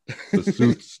execs, the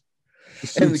suits.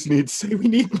 Suits needs say we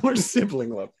need more sibling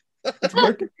love. It's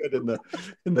working good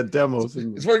in the demos.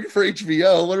 It's working for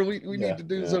HBO. What do we need to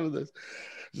do some of this?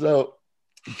 So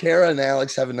Kara and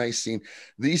Alex have a nice scene.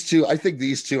 I think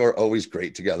these two are always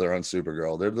great together on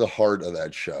Supergirl. They're the heart of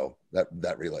that show,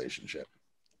 that relationship.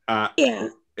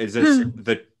 Is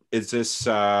this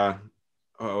the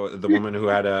woman who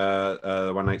had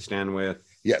a one night stand with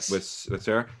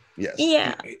Sarah? Yes.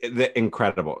 Yeah.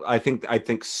 Incredible. I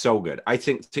think so good. I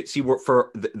think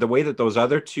for the way that those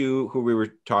other two who we were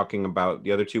talking about,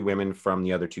 the other two women from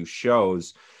the other two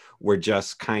shows, were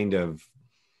just kind of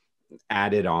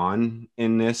added on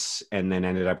in this and then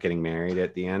ended up getting married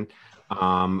at the end.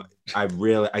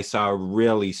 I saw a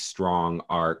really strong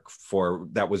arc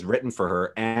that was written for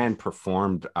her and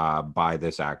performed by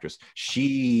this actress.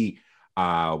 She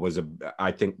was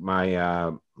I think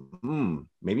my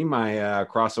maybe my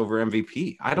crossover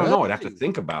MVP. I don't know. I'd have to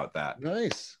think about that.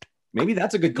 Nice. Maybe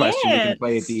that's a good question we can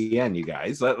play at the end, you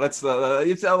guys. I'll have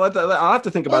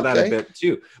to think about that a bit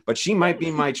too. But she might be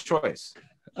my choice.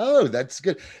 Oh, that's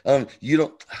good. You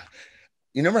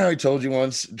remember how I told you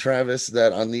once, Travis,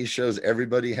 that on these shows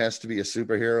everybody has to be a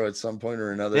superhero at some point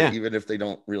or another, even if they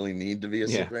don't really need to be a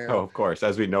superhero? Oh, of course,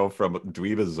 as we know from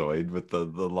Dweebazoid with the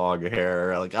long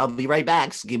hair, like I'll be right back,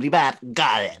 skibbly bap,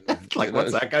 got it. Like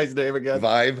what's that guy's name again?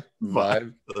 Vibe.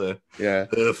 Yeah.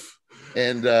 Ugh.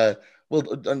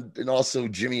 And also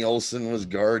Jimmy Olsen was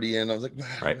Guardian. I was like,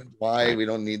 why? We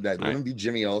don't need that. Let him be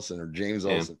Jimmy Olsen or James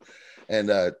Olsen.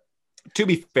 And to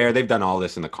be fair, they've done all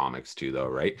this in the comics too, though,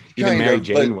 right? Even Mary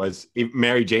Jane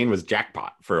was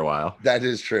Jackpot for a while. That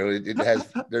is true. It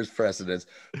has there's precedence.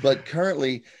 But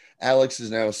currently, Alex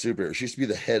is now a superhero. She used to be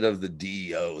the head of the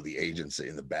DEO, the agency,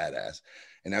 and the badass,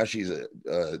 and now she's a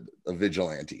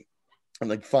vigilante. I'm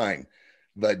like, fine,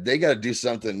 but they got to do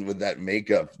something with that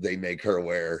makeup they make her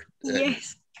wear.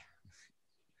 Yes.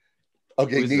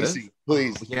 Okay, Nisi,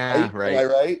 please. Yeah, right. Am I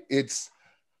right?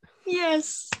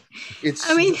 Yes. It's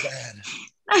so bad.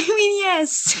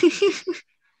 Yes.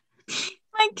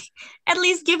 Like, at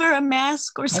least give her a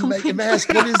mask or something. A mask.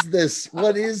 What is this?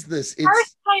 What is this?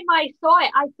 First time I saw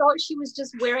it, I thought she was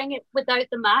just wearing it without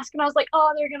the mask, and I was like,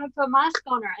 "Oh, they're gonna put a mask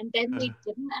on her," and then they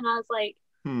didn't, and I was like,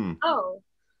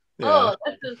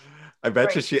 this is. I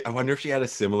bet you I wonder if she had a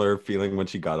similar feeling when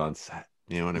she got on set.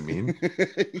 You know what I mean?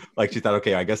 Like she thought,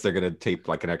 okay, I guess they're gonna tape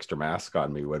like an extra mask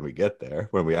on me when we get there,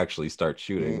 when we actually start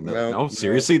shooting. No,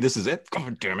 seriously, this is it.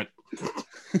 God damn it!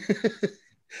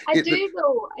 I do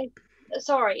though.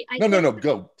 Sorry. No,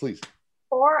 go please.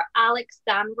 For Alex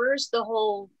Danvers, the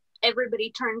whole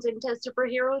everybody turns into a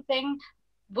superhero thing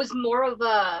was more of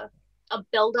a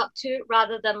build up to it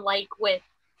rather than like with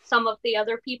some of the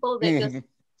other people that just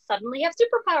suddenly have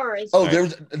superpowers. Oh,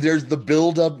 there's the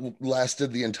build up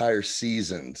lasted the entire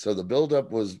season, so the build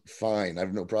up was fine. I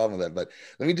have no problem with that. But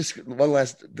let me just one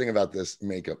last thing about this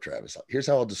makeup, Travis. Here's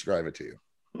how I'll describe it to you.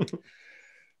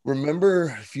 Remember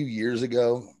a few years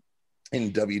ago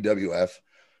in WWF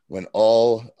when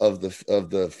all of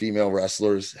the female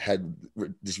wrestlers had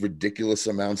these ridiculous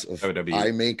amounts of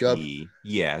eye makeup?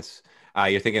 Yes.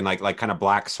 You're thinking like kind of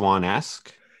Black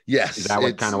Swan-esque? Yes. Is that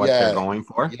what they're going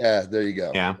for? Yeah, there you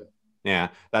go. Yeah.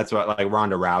 That's what like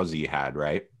Ronda Rousey had,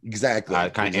 right? Exactly.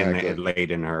 Kind of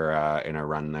late in her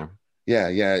run there. Yeah.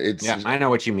 I know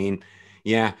what you mean.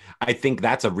 Yeah, I think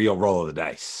that's a real roll of the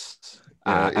dice.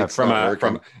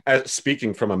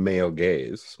 Speaking from a male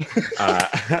gaze,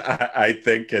 I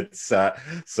think it's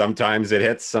sometimes it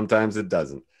hits, sometimes it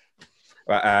doesn't.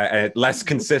 Less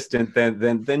consistent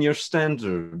than your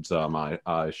standards, my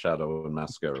eyeshadow and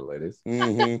mascara ladies.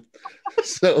 Mm-hmm.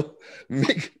 So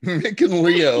Mick and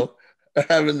Leo are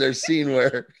having their scene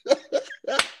where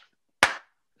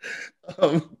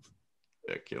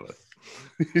ridiculous.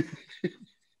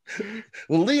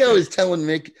 Well, Leo is telling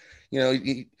Mick,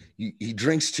 he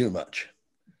drinks too much.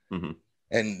 Mm-hmm.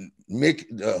 And Mick,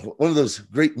 one of those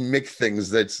great Mick things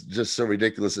that's just so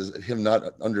ridiculous is him not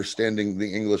understanding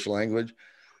the English language.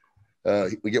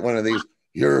 We get one of these,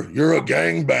 you're a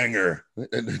gangbanger.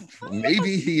 And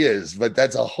maybe he is, but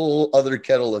that's a whole other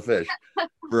kettle of fish.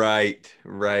 Right.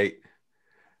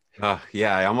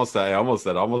 Yeah, I almost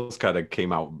kind of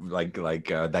came out like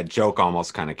that joke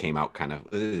almost kind of came out kind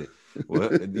of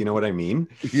what, you know what I mean?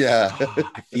 Yeah.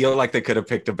 I feel like they could have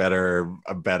picked a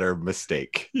better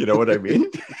mistake. You know what I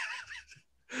mean?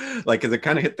 Like, cause it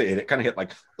kind of hit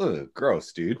like, ugh,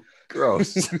 gross, dude,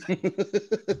 gross.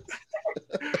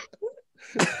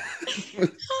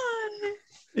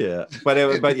 Yeah,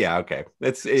 but yeah, okay.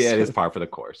 It is par for the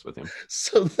course with him.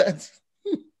 So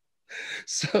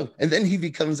and then he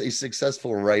becomes a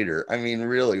successful writer. I mean,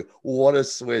 really, what a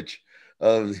switch.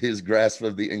 of his grasp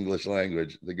of the English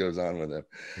language that goes on with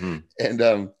him.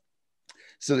 And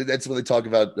so that's when they talk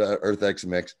about Earth X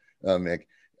mix, Mick.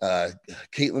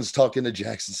 Caitlin's talking to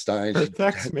Jackson Stein. Earth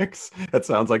X mix. That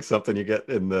sounds like something you get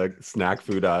in the snack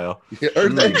food aisle. Yeah,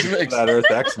 Earth X mix. That Earth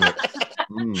X mix.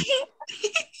 When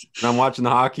I'm watching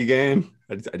the hockey game,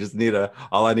 I just need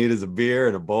all I need is a beer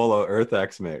and a bowl of Earth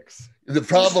X mix. The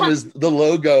problem is the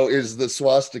logo is the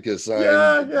swastika sign.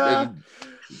 Yeah.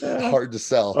 Hard to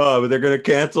sell. Oh, but they're gonna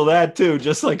cancel that too,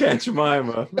 just like Aunt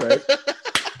Jemima, right?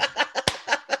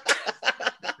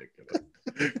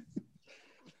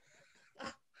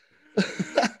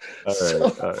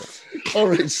 All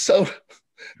right. So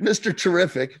Mr.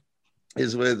 Terrific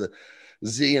is with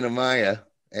Z and Amaya,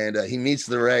 and he meets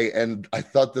the Ray. And I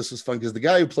thought this was fun because the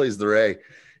guy who plays the Ray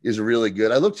is really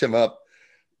good. I looked him up.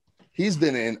 He's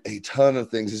been in a ton of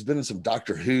things. He's been in some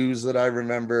Doctor Who's that I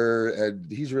remember,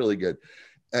 and he's really good.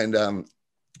 And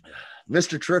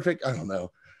Mr. Terrific, I don't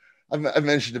know. I've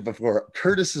mentioned it before.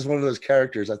 Curtis is one of those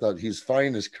characters. I thought he's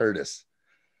fine as Curtis.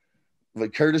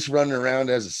 But Curtis running around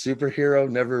as a superhero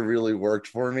never really worked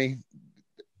for me.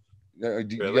 Do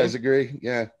you guys agree?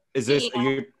 Yeah. Is this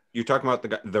you talking about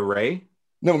the Ray?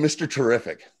 No, Mr.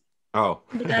 Terrific. Oh,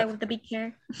 the guy with the big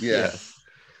hair. Yeah.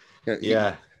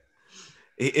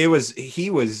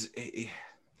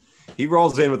 He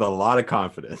rolls in with a lot of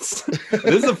confidence. This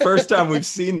is the first time we've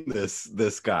seen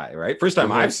this guy, right? First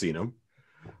time I've seen him.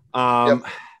 I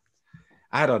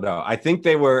don't know. I think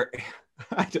they were.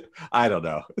 I don't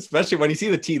know, especially when you see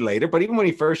the T later. But even when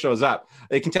he first shows up,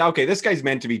 they can tell, okay, this guy's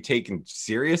meant to be taken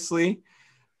seriously,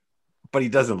 but he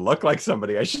doesn't look like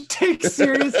somebody I should take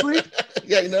seriously.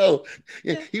 Yeah, I know.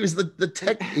 Yeah, he was the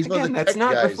tech. He's one of the that's tech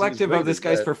not guys. reflective of this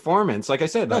guy's performance. Like I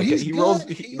said, no, he rolls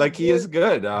like he is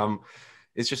good.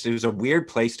 It's just it was a weird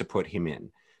place to put him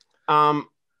in. Again,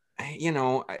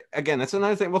 that's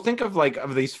another thing. Well, think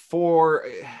of these four.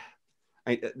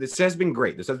 This has been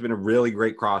great. This has been a really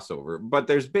great crossover, but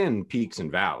there's been peaks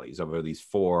and valleys over these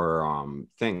four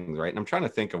things, right? And I'm trying to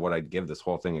think of what I'd give this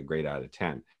whole thing a grade out of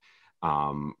 10.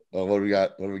 What do we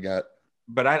got?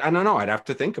 But I don't know. I'd have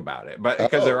to think about it. But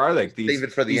because there are like these, save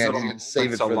it for the end.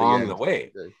 Save it for along the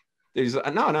way. There's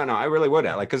no. I really would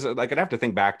have because I'd have to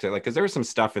think back to because there was some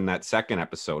stuff in that second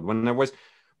episode when there was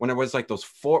like those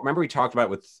four. Remember we talked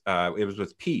about with it was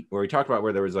with Pete where we talked about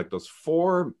where there was like those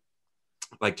four.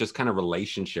 Like just kind of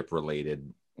relationship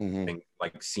related thing,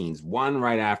 like scenes, one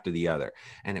right after the other.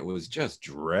 And it was just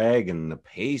dragging the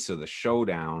pace of the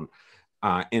showdown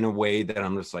in a way that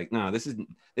I'm just like, no, this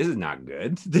is not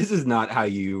good. This is not how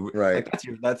you, right.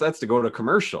 Like, that's to go to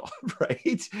commercial,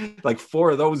 right? Like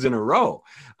four of those in a row.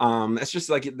 It's just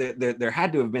like there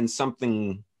had to have been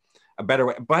something, a better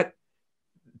way, but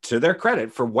to their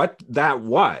credit for what that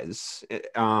was,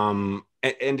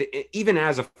 and even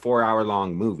as a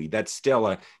 4-hour-long movie, that's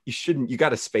still you got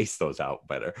to space those out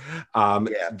better.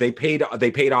 They paid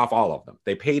off all of them.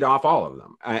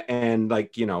 And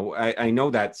I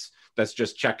know that's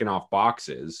just checking off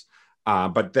boxes.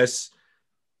 But this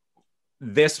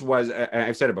was,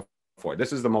 I've said it before,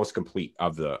 this is the most complete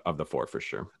of the four for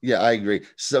sure. Yeah, I agree.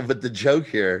 So, but the joke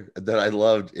here that I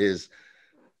loved is,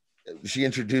 she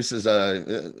introduces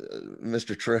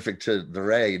Mr. Terrific to the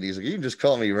Ray, and he's like, "You can just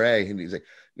call me Ray." And he's like,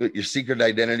 "Your secret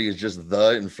identity is just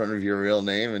the in front of your real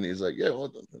name." And he's like, "Yeah,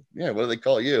 what do they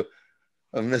call you?"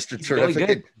 Mr. Terrific.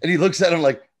 Really, and he looks at him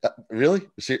like, "Really?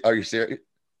 Are you serious?"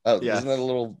 Oh, yeah. Isn't that a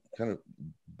little kind of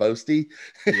boasty?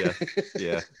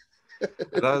 Yeah.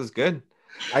 That was good.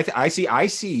 I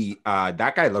see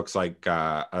that guy looks like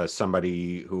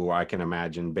somebody who I can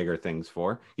imagine bigger things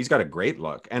for. He's got a great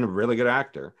look and a really good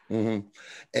actor.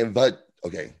 But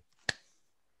okay,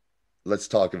 let's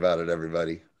talk about it,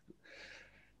 everybody.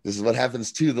 This is what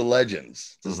happens to the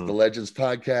Legends. This is the Legends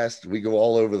podcast. We go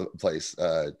all over the place.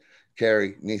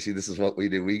 Carrie, Nisi, this is what we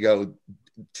do. We go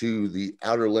to the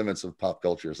outer limits of pop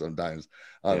culture sometimes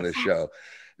on this show.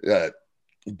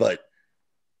 But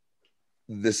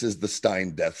this is the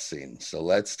Stein death scene. So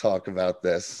let's talk about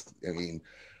this. I mean,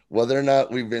 whether or not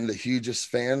we've been the hugest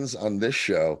fans on this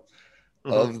show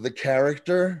of the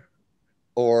character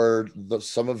or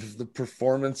some of the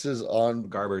performances on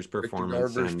Garber's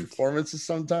performances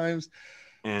sometimes.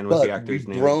 And with the actor's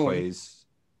name he plays.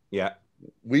 Yeah.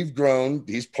 We've grown.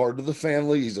 He's part of the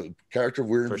family. He's a character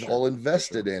we're all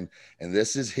invested in. And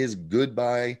this is his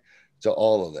goodbye to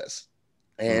all of this.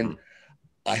 And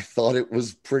I thought it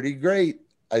was pretty great.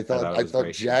 I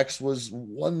thought Jax was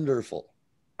wonderful.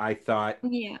 I thought,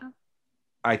 yeah.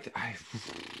 I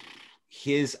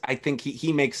think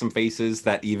he makes some faces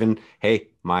that even, hey,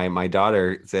 my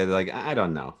daughter said, like, I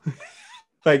don't know.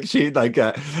 Like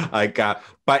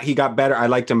but he got better. I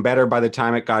liked him better by the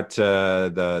time it got to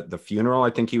the funeral.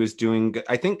 I think he was doing.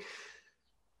 I think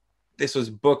this was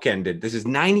bookended. This is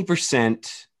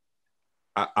 90%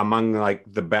 among like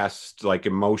the best like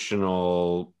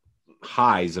emotional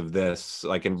highs of this,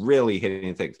 like and really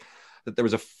hitting things. That there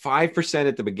was a 5%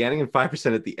 at the beginning and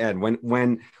 5% at the end.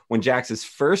 When Jax is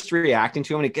first reacting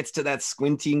to him and it gets to that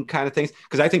squinting kind of things.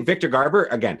 Because I think Victor Garber,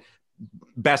 again,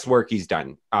 best work he's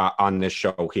done on this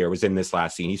show here was in this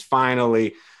last scene. He's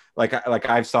finally like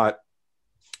I've thought,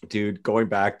 dude, going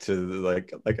back to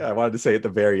like I wanted to say at the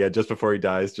very end, just before he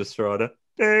dies, just throw out a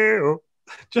ew,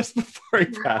 just before he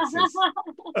passes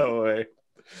away.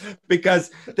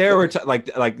 Because there were like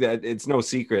it's no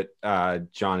secret,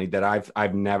 Johnny, that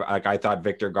I've never like I thought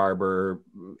Victor Garber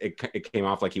it came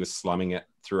off like he was slumming it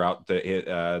throughout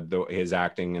his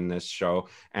acting in this show,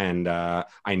 and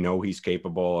I know he's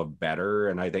capable of better,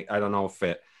 and I don't know if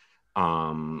it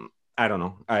I don't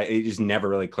know, it just never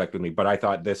really clicked with me. But I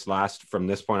thought from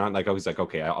this point on, like I was like,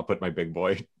 okay, I'll put my big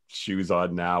boy shoes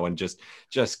on now and just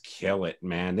kill it,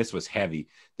 man. This was heavy.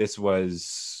 This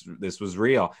was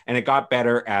real, and it got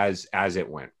better as it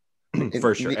went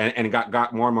for sure, and it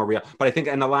got more and more real. But I think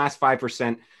in the last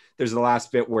 5%, there's the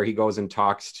last bit where he goes and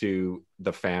talks to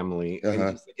the family, and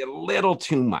it's like a little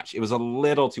too much. It was a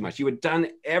little too much. You had done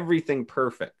everything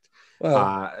perfect,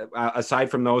 aside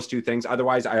from those two things.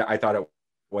 Otherwise, I thought it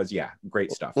was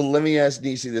great stuff. Well, let me ask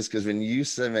Nisi this, because when you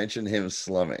mentioned him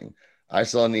slumming, I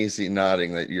saw Nisi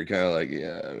nodding that you're kind of like,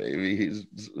 yeah, maybe he's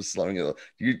slumming a little.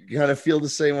 You kind of feel the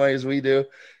same way as we do.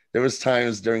 There was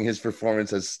times during his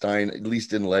performance as Stein, at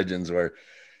least in Legends, where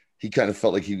he kind of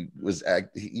felt like he was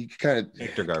he kind of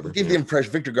Victor Garber gave the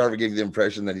impression. Victor Garber gave the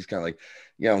impression that he's kind of like,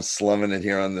 I'm slumming it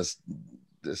here on this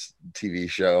TV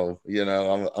show.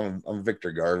 I'm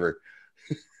Victor Garber.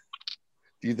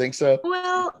 Do you think so?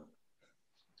 Well,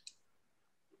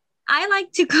 I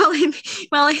like to call him.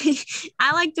 Well,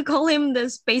 I like to call him the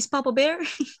space Papa Bear.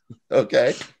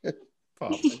 Okay.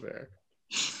 Papa Bear.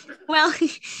 Well,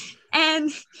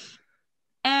 and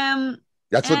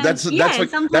that's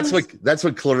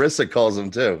what Clarissa calls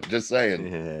him too. Just saying.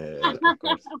 Yeah, of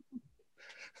course.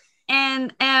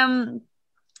 And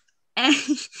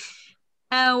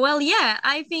well, yeah,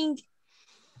 I think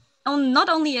not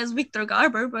only as Victor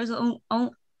Garber, but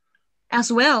as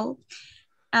well.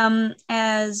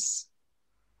 As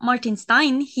Martin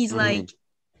Stein, he's like,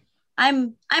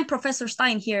 I'm Professor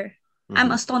Stein here.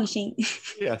 I'm astonishing.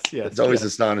 Yes. It's always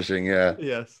astonishing, yeah.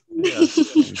 Yes.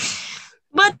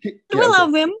 But we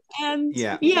love him, and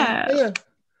yeah. Oh,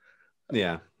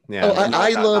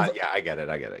 I get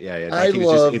it. Yeah. Like he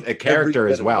was just a character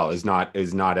as well is not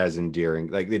as endearing.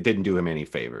 Like it didn't do him any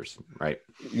favors, right?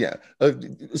 Yeah.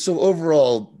 So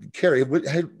overall, Carrie, what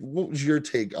was your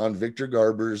take on Victor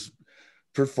Garber's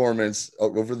performance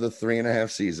over the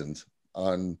 3.5 seasons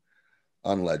on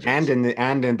Legends,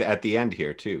 and at the end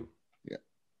here too? Yeah,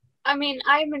 I mean,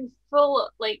 I'm in full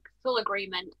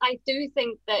agreement. I do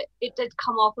think that it did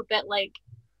come off a bit like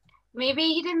maybe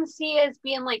he didn't see it as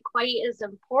being like quite as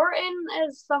important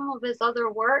as some of his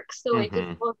other work, so it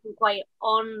just wasn't quite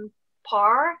on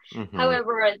par.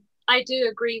 However, I do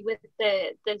agree with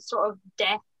the sort of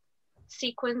death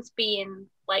sequence being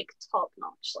like top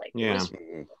notch. Like, yeah.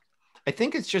 I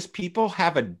think it's just people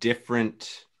have a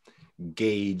different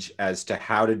gauge as to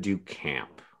how to do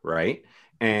camp, right?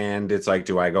 And it's like,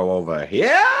 do I go over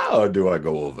here or do I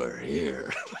go over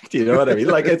here? Do you know what I mean?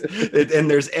 Like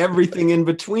and there's everything in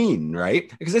between, right?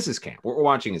 Because this is camp. What we're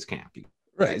watching is camp,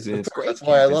 right? And it's great. That's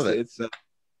why I love it. It's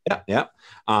yeah.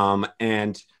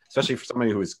 And especially for somebody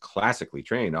who is classically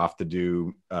trained off to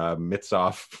do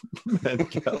Mitsoff and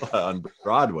Kella on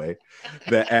Broadway,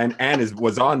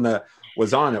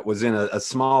 was in a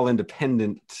small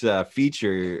independent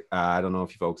feature. I don't know if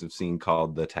you folks have seen,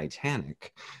 called The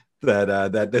Titanic.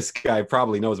 That this guy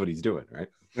probably knows what he's doing, right?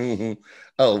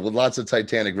 Oh, with lots of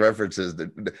Titanic references.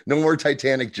 No more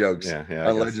Titanic jokes on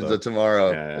Legends of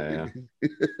Tomorrow. Yeah.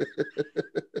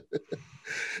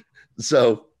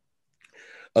 So,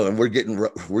 and we're getting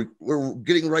right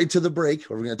to the break.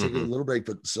 We're going to take a little break,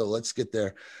 but so let's get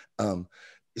there.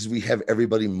 Is we have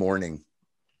everybody mourning,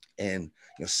 and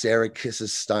Sarah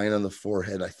kisses Stein on the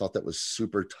forehead. I thought that was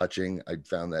super touching. I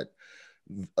found that.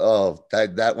 Oh,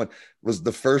 that one was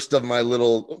the first of my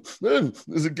little,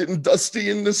 is it getting dusty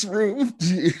in this room?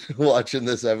 Watching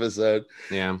this episode.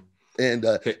 Yeah. And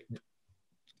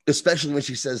especially when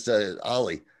she says to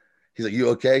Ollie, he's like, "You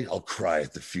okay?" "I'll cry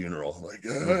at the funeral." Like,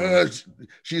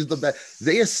 she's the best.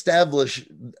 They establish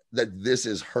that this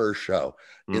is her show.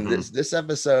 In this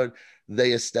episode,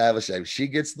 they establish that she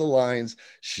gets the lines.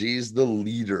 She's the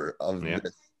leader of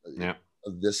this. Yeah.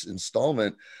 of this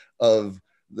installment of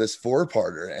this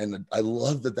 4-parter, and I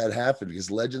love that happened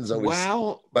because Legends always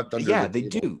they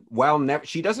do.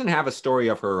 She doesn't have a story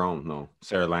of her own though,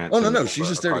 Sarah Lance. Oh no, she's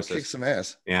just there to kick some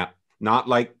ass. Yeah, not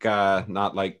like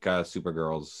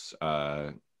Supergirl's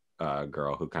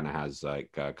girl who kind of has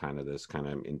like kind of this kind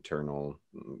of internal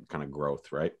kind of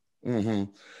growth, right?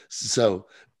 Mm-hmm. So,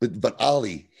 but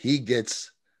Ollie, he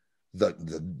gets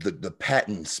the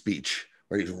patent speech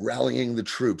where he's rallying the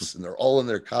troops and they're all in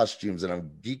their costumes, and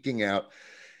I'm geeking out.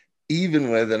 Even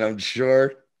with, and I'm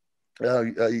sure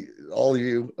all of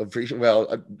you appreciate,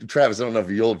 Travis, I don't know if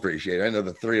you'll appreciate it. I know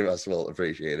the three of us will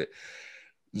appreciate it.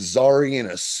 Zari in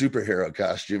a superhero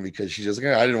costume, because she's just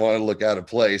like, I didn't want to look out of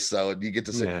place. So you get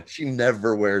to say she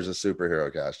never wears a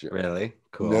superhero costume. Really?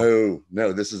 Cool. No, I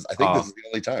think this is the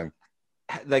only time.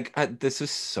 Like, this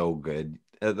is so good.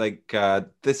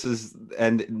 This is,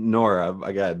 and Nora,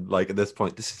 again, like at this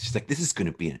point, this is just like, this is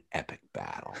going to be an epic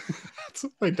battle. That's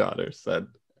what my daughter said.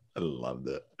 I loved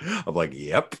it. I'm like,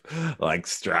 yep, like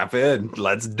strap in,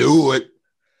 let's do it.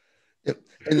 Yep.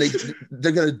 And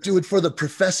they're gonna do it for the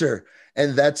professor.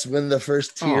 And that's when the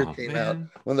first tear came out.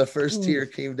 When the first tear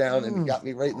came down and got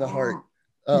me right in the heart.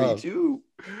 Me too.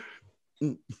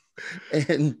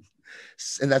 And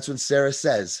that's when Sarah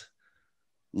says,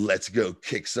 let's go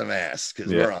kick some ass,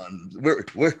 because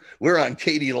we're on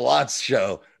Katie Lott's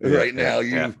show right now.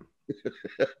 Yeah.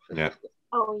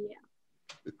 Oh yeah.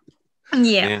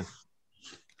 Yeah.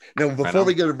 Now, before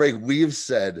we go to break, we've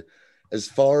said, as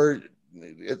far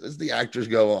as the actors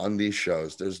go on these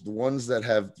shows, there's the ones that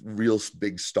have real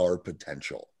big star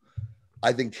potential.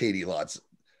 I think Katie Lott's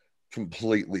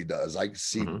completely does. I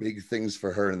see big things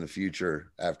for her in the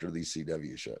future after these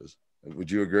CW shows. Would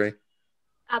you agree?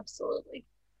 Absolutely.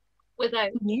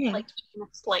 Without like even a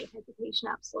slight hesitation,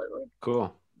 absolutely.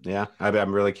 Cool. Yeah.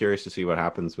 I'm really curious to see what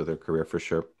happens with her career for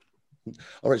sure.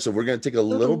 All right, so we're going to take a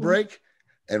little break,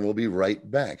 and we'll be right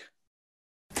back.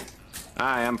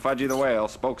 Hi, I'm Fudgy the Whale,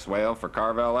 spokeswhale for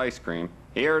Carvel Ice Cream,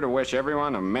 here to wish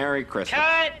everyone a Merry Christmas.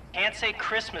 Cut! And say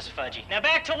Christmas, Fudgy. Now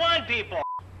back to one, people.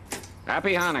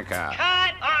 Happy Hanukkah.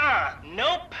 Cut!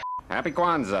 Nope. Happy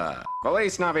Kwanzaa.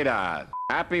 Feliz Navidad.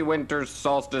 Happy Winter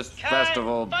Solstice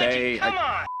Festival Fudgy, Day. Come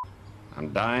on.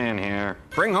 I'm dying here.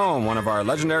 Bring home one of our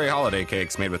legendary holiday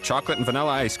cakes made with chocolate and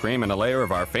vanilla ice cream and a layer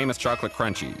of our famous chocolate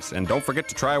crunchies. And don't forget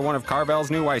to try one of Carvel's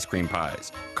new ice cream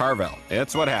pies. Carvel,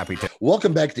 it's what happy tastes.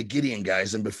 Welcome back to Gideon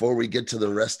Guys. And before we get to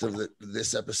the rest of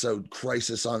this episode,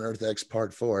 Crisis on Earth X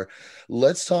Part 4,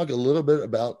 let's talk a little bit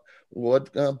about what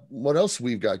else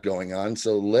we've got going on.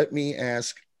 So let me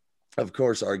ask, of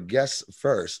course, our guests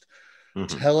first.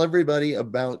 Tell everybody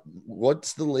about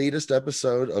what's the latest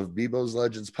episode of Bebo's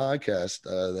Legends podcast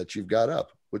that you've got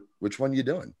up. Which one are you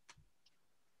doing?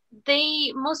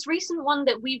 The most recent one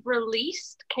that we've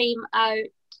released came out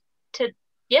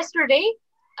yesterday.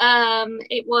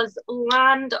 It was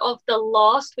Land of the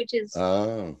Lost, which is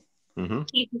season 2.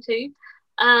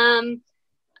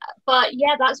 But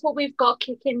yeah, that's what we've got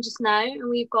kicking just now, and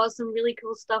we've got some really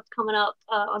cool stuff coming up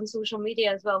on social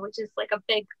media as well, which is like a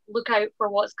big lookout for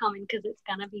what's coming, because it's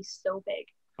gonna be so big.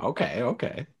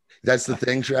 Okay. That's the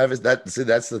thing, Travis. That's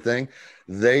the thing.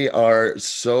 They are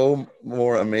so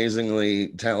more amazingly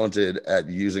talented at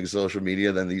using social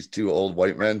media than these two old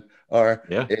white men are.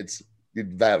 Yeah, it's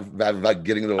about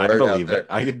getting the word out there.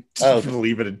 I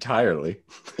believe it entirely.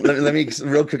 let me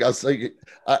real quick. I'll say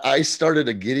I started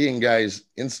a Gideon Guys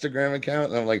Instagram account,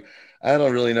 and I'm like, I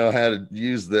don't really know how to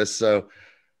use this, so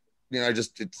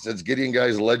it says Gideon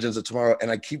Guys Legends of Tomorrow,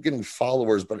 and I keep getting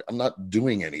followers, but I'm not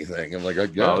doing anything. I'm like,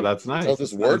 that's nice. How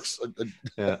this works?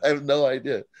 Nice. I have no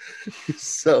idea.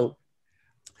 So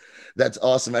that's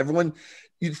awesome. Everyone,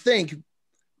 you'd think.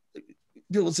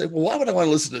 People would say, well, why would I want to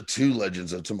listen to 2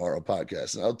 Legends of Tomorrow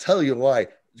podcasts? And I'll tell you why.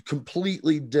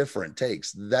 Completely different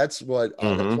takes. That's why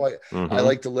I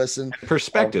like to listen.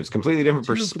 Perspectives, completely different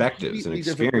perspectives and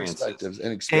experiences.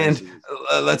 And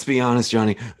let's be honest,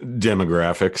 Johnny,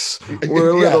 demographics.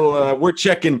 We're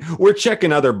we're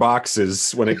checking other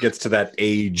boxes when it gets to that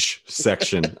age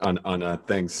section on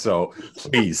things. So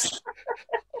please.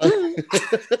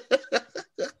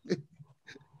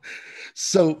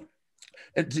 So.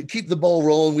 And to keep the ball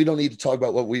rolling, we don't need to talk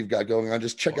about what we've got going on.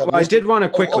 Just check out. Well, I did want to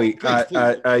quickly,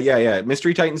 please.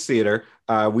 Mystery Titans Theater.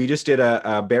 We just did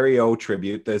a Barry O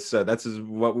tribute. That's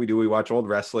what we do. We watch old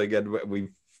wrestling, and we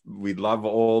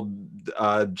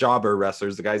old jobber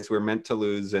wrestlers, the guys who were meant to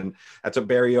lose, and that's what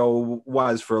Barry O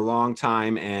was for a long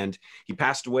time. And he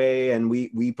passed away, and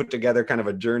we put together kind of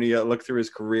a journey, a look through his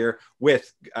career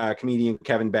with comedian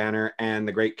Kevin Banner and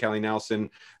the great Kelly Nelson.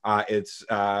 It's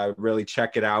really,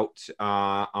 check it out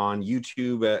on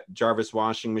YouTube at Jarvis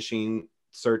Washing Machine.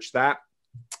 Search that.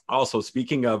 Also,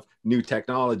 speaking of new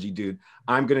technology, dude,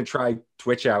 I'm going to try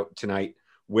Twitch out tonight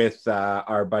with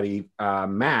our buddy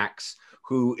Max,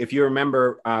 who, if you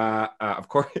remember, of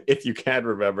course, if you can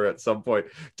remember, at some point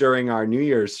during our New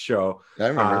Year's show, I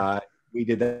remember. We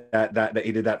did that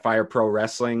he did that Fire Pro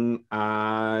Wrestling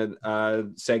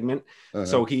segment.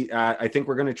 So I think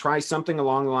we're going to try something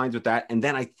along the lines with that, and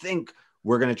then I think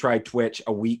we're going to try Twitch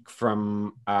a week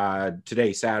from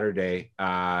today, Saturday,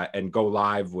 and go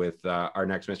live with our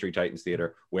next Mystery Titans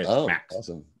Theater with Max.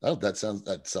 Awesome. Oh, that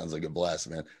sounds like a blast,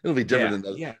 man. It'll be different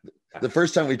than the the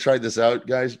first time we tried this out,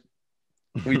 guys.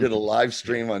 We did a live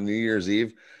stream on New Year's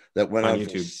Eve that went on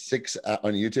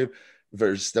YouTube.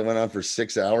 That went on for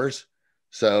 6 hours.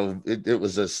 So it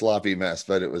was a sloppy mess,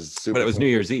 but it was super. But it was New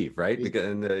Year's Eve, right?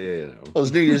 Because it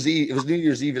was New Year's Eve. It was New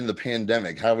Year's Eve in the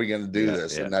pandemic. How are we going to do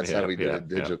this? And that's how we did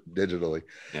it digitally.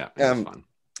 Yeah. Fun.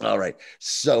 All right.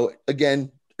 So again,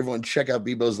 everyone check out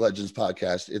Bebo's Legends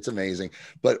podcast. It's amazing.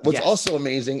 But what's also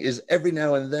amazing is every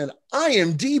now and then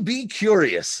IMDb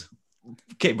curious.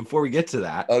 Okay, before we get to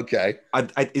that,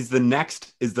 is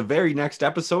the very next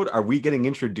episode? Are we getting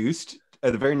introduced?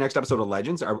 The very next episode of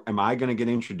Legends, am I going to get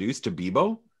introduced to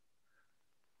Bebo?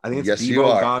 I think it's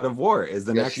Bebo God of War is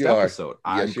the next episode.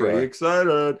 I'm pretty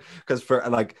excited because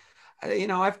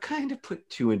I've kind of put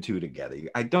 2 and 2 together.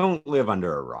 I don't live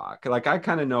under a rock. Like, I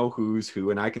kind of know who's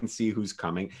who, and I can see who's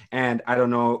coming. And I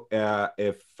don't know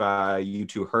if you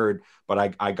two heard,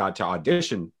 but I got to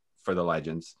audition for the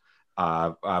Legends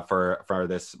for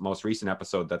this most recent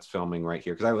episode that's filming right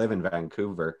here because I live in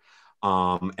Vancouver.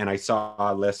 And I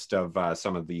saw a list of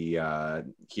some of the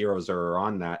heroes that are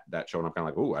on that show, and I'm kind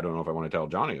of like, "Ooh, I don't know if I want to tell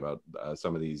Johnny about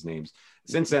some of these names."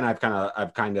 Since then, I've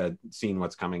kind of seen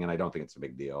what's coming, and I don't think it's a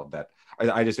big deal. That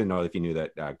I just didn't know if you knew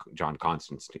that John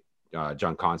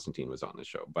Constantine was on the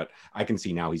show, but I can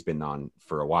see now he's been on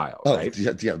for a while. Right?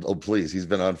 Yeah. Oh, please, he's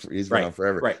been on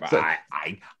forever. Right. So,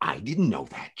 I didn't know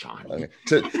that, John. Okay.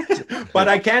 But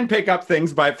I can pick up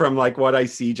things from like what I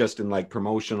see just in like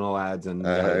promotional ads and.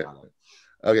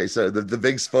 Okay, so the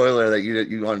big spoiler that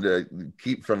you wanted to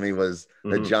keep from me was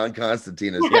that John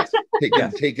Constantine is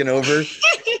taken over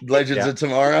Legends of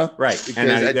Tomorrow, right?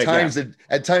 Because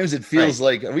at times it feels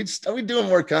like are we doing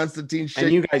more Constantine shit?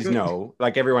 And you guys know,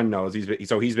 like everyone knows,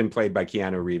 he's been played by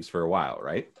Keanu Reeves for a while,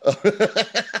 right?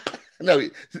 No,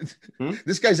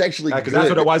 this guy's actually because that's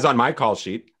what it was on my call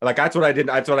sheet. Like that's what I did.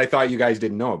 That's what I thought you guys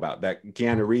didn't know about. That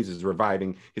Keanu Reeves is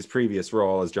reviving his previous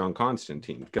role as John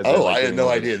Constantine. I had no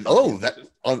idea. Oh, that.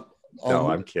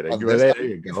 No, I'm kidding. There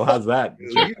you go. How's that?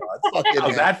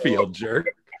 How's that feel, jerk?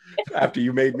 After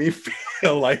you made me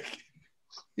feel like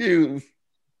you.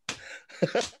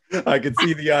 I could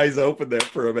see the eyes open there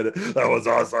for a minute. That was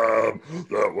awesome.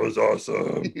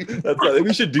 That's right.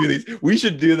 We should do these. We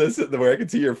should do this where I can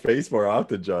see your face more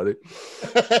often, Johnny.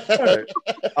 All right.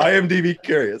 IMDb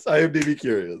curious.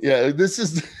 Yeah, this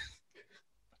is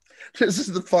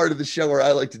the part of the show where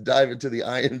I like to dive into the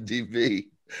IMDb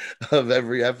of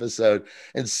every episode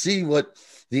and see what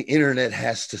the internet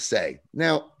has to say.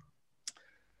 Now,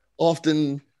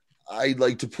 often I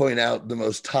like to point out the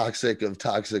most toxic of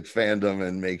toxic fandom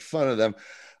and make fun of them.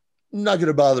 I'm not going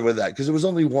to bother with that because it was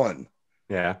only one.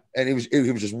 Yeah. And it was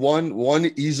just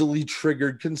one easily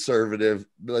triggered conservative.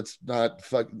 Let's not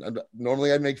fuck.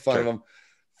 Normally I'd make fun of them.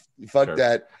 Fuck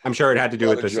that. I'm sure it had to do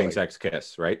with the same-sex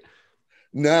kiss, right?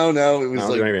 No, it was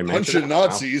like punching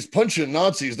Nazis.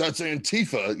 That's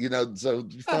Antifa, so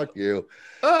fuck you.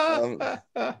 Yeah,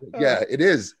 it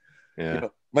is. Yeah.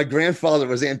 My grandfather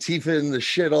was Antifa in the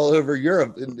shit all over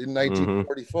Europe in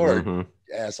 1944.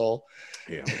 Asshole.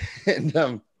 Yeah.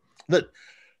 And but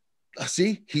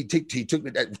see, he took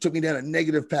me down a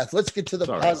negative path. Let's get to the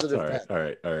positive path. All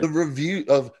right. The review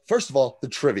of, first of all, the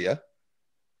trivia.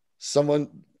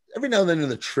 Someone every now and then in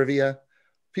the trivia,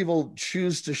 people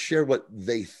choose to share what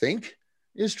they think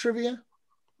is trivia.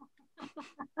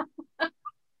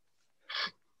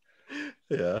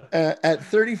 Yeah. At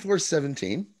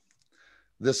 3417.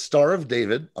 The Star of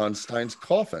David on Stein's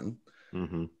coffin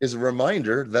is a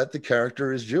reminder that the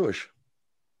character is Jewish.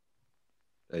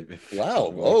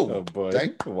 Wow. Oh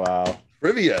boy. Wow.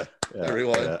 Trivia,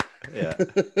 everyone. Yeah.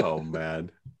 Oh, man.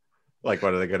 Like,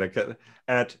 what are they going to cut?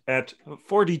 At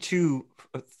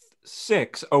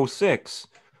 42:06:06,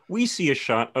 we see a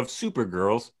shot of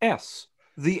Supergirl's S.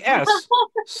 The S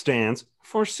stands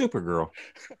For Supergirl.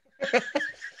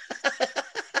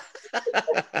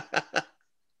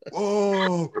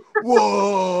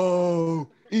 Whoa,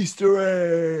 Easter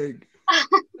egg.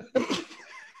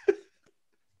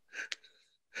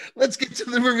 Let's get to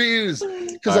the reviews,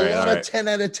 because All a right, lot all of right. 10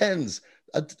 out of 10s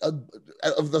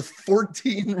of the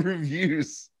 14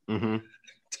 reviews, Mm-hmm.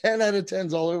 10 out of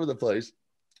 10s all over the place,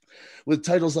 with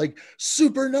titles like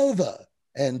Supernova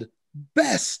and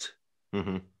Best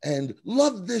Mm-hmm. and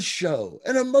Love This Show,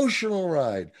 An Emotional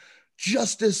Ride,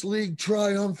 Justice League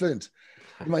Triumphant,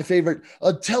 and my favorite,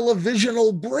 A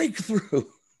Televisional Breakthrough.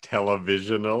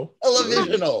 Televisional.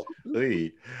 Televisional. Ooh.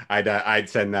 I'd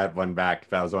send that one back. If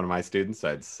that was one of my students,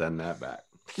 I'd send that back.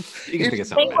 You can think of They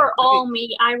something. were all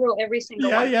me. I wrote every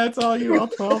single one. Yeah, it's all you, all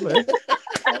 12. Eh?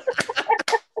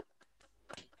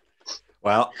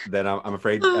 Well, then I'm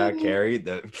afraid, Carrie,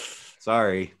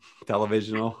 sorry,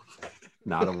 televisional,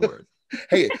 not a word.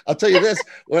 Hey, I'll tell you this: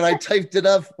 when I typed it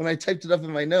up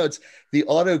in my notes, the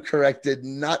autocorrect did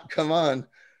not come on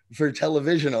for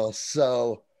televisional.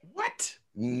 So, What?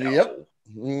 yep.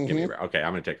 No. Give me okay,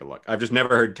 I'm gonna take a look. I've just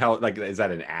never heard is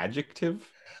that an adjective?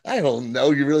 I don't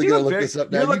know. You're really gonna look this up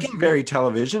now? You're looking very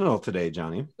televisional today,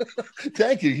 Johnny.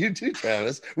 Thank you. You too,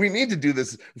 Travis. We need to do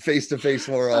this face to face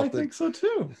more often. I think so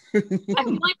too. I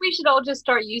feel like we should all just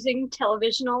start using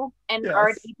televisional and Yes.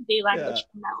 our day-to-day language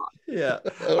from now on. Yeah.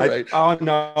 All right. Oh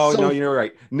no, So- you're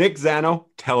right. Nick Zano,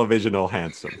 televisional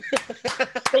handsome.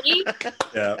 See?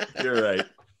 Yeah, you're right.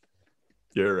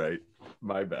 You're right.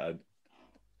 My bad.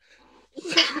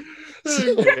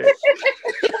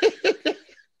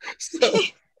 So,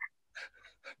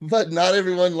 but not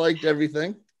everyone liked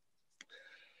everything.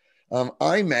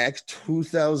 IMAX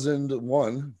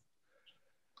 2001.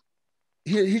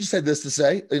 He just had this to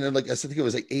say, and like I think it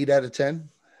was like 8 out of 10,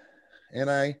 and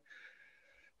I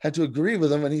had to agree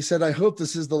with him. And he said, "I hope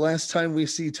this is the last time we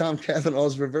see Tom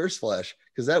Cavanaugh's Reverse Flash,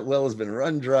 because that well has been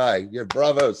run dry." Yeah,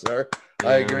 bravo, sir. Yeah.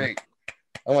 I agree.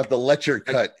 I want the lecture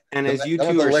cut. And as you I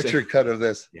want two the are lecture cut of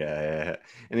this. yeah.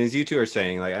 And as you two are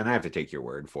saying, like, and I have to take your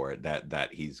word for it that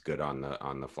he's good on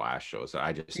the Flash show. So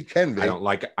I just He can be. I don't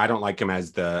like him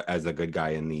as the good guy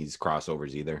in these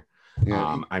crossovers either.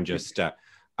 Yeah. I'm just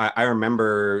I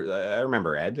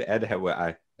remember Ed.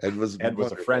 Ed was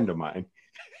a friend of mine.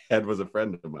 Ed was a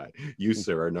friend of mine. You,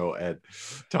 sir, are no Ed.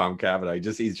 Tom Cavanaugh.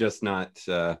 He's just not.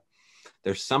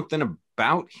 There's something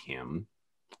about him.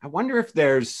 I wonder if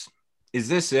is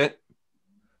this it?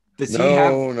 Does he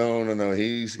have? No.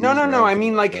 He's No. I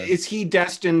mean, like, that. is he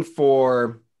destined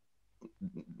for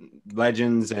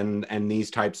Legends and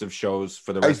these types of shows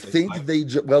for the rest of his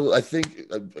life? I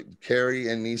think Carrie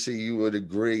and Nisa, you would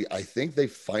agree. I think they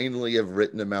finally have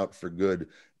written him out for good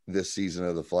this season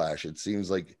of The Flash. It seems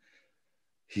like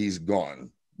he's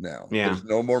gone now. Yeah. There's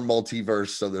no more multiverse,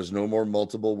 so there's no more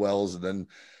multiple Wells. And then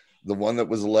the one that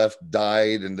was left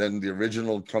died, and then the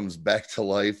original comes back to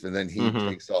life, and then he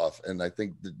takes off. And I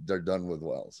think they're done with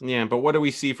Wells. Yeah, but what do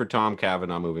we see for Tom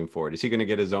Cavanaugh moving forward? Is he going to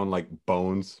get his own like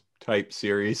Bones type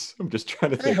series? I'm just trying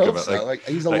to think hope of it. so. Like,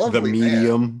 he's a like lovely The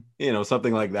Medium, man.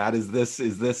 Something like that. Is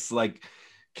this like?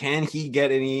 Can he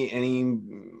get any?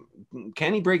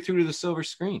 Can he break through to the silver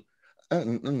screen?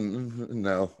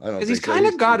 No, I don't. Because he's kind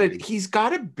of got it. He's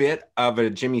got a bit of a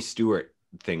Jimmy Stewart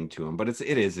thing to him, but it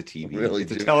is a TV. Really,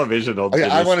 it's a televisional. Okay,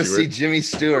 I want to Stewart. see Jimmy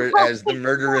Stewart as the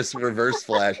murderous Reverse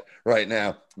Flash right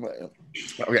now.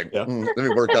 Okay, Yeah. Let me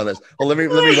work on this. Well, let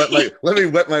me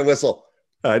wet my whistle.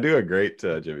 I do a great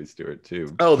Jimmy Stewart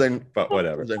too. Oh, then, But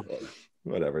whatever.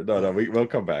 Whatever. No, we'll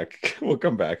come back. We'll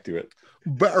come back to it.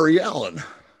 Barry Allen,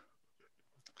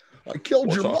 I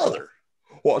killed your mother.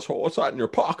 What's that in your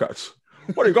pockets?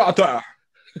 What do you got there?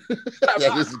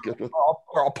 That is a good one.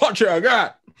 I'll punch you again.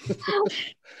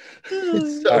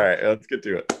 So- All right, let's get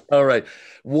to it. all right,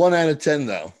 1 out of 10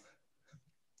 though.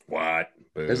 What?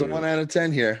 There's a 1 out of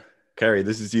 10 here. Carrie,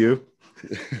 this is you.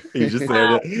 You just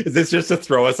is this just to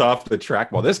throw us off the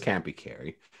track? Well, this can't be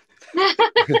Carrie.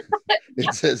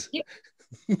 It says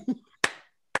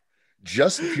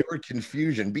just pure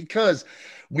confusion, because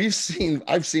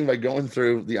I've seen by going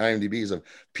through the IMDb's of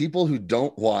people who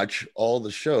don't watch all the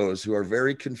shows, who are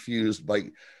very confused by,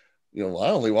 I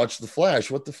only watch The Flash.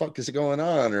 What the fuck is going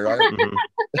on? Or Right.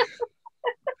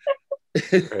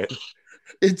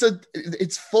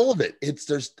 it's full of it.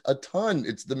 There's a ton.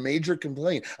 It's the major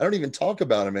complaint. I don't even talk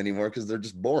about them anymore because they're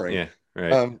just boring. Yeah,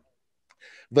 right.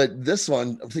 But this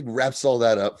one, I think, wraps all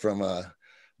that up from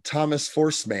Thomas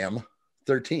Forsmam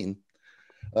 13.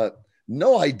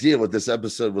 No idea what this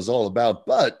episode was all about,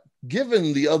 but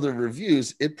given the other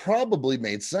reviews, it probably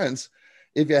made sense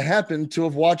if you happen to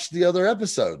have watched the other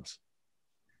episodes.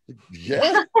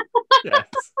 Yeah. Yes.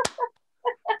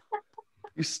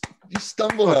 You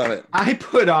stumbled on it. I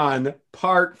put on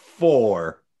part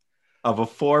 4 of a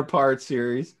 4-part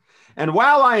series, and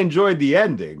while I enjoyed the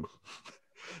ending,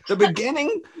 the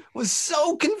beginning was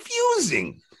so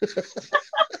confusing.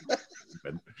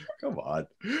 Come on,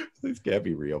 these can't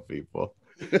be real people.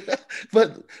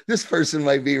 But this person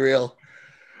might be real.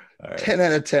 All right. 10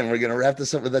 out of 10. We're going to wrap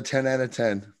this up with a 10 out of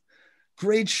 10.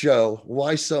 Great show.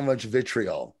 Why so much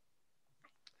vitriol?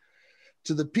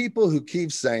 To the people who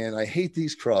keep saying, I hate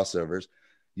these crossovers,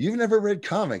 you've never read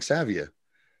comics, have you?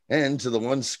 And to the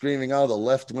ones screaming, oh, the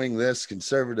left wing this,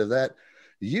 conservative that,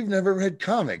 you've never read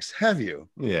comics, have you?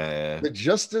 Yeah. The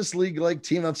Justice League-like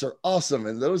team-ups are awesome,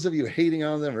 and those of you hating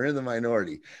on them are in the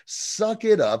minority. Suck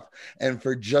it up, and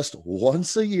for just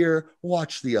once a year,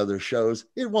 watch the other shows.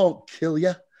 It won't kill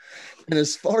you. And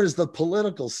as far as the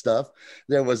political stuff,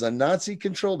 there was a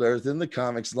Nazi-controlled Earth in the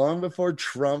comics long before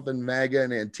Trump and MAGA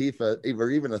and Antifa were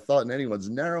even a thought in anyone's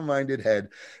narrow-minded head.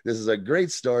 This is a great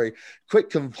story. Quit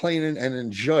complaining and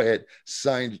enjoy it.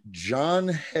 Signed, John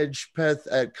Hedgepeth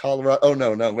at Colorado. Oh,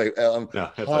 no, wait.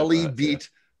 Holly Beat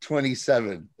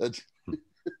 27. That's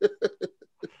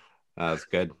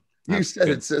good. You said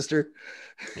it, sister.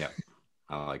 Yeah,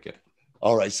 I like it.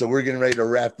 All right, so we're getting ready to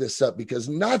wrap this up because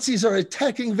Nazis are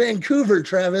attacking Vancouver,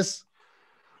 Travis.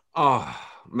 Oh,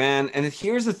 man. And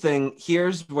here's the thing.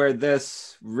 Here's where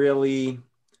this really,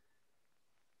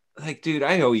 like, dude,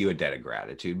 I owe you a debt of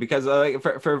gratitude because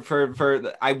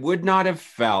for I would not have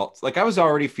felt, like I was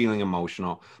already feeling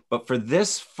emotional, but for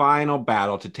this final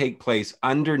battle to take place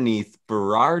underneath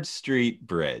Burrard Street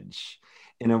Bridge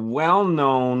in a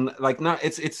well-known, like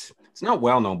it's not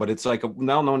well-known, but it's like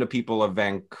well-known to people of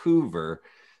Vancouver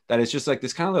that it's just like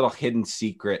this kind of little hidden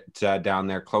secret down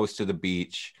there close to the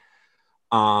beach.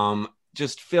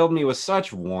 Just filled me with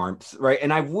such warmth, right?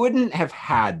 And I wouldn't have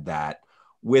had that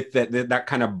with that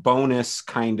kind of bonus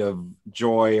kind of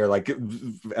joy or like hit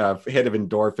of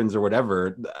endorphins or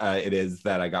whatever it is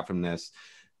that I got from this,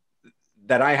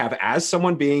 that I have as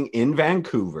someone being in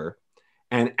Vancouver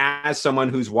and as someone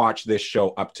who's watched this show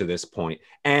up to this point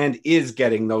and is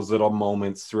getting those little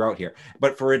moments throughout here.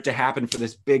 But for it to happen for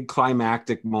this big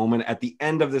climactic moment at the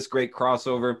end of this great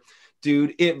crossover,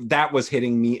 dude, that was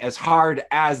hitting me as hard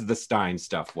as the Stein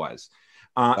stuff was.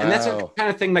 Wow. And that's the kind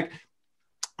of thing like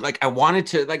I wanted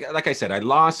to, like I said, I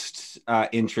lost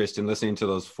interest in listening to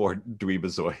those 4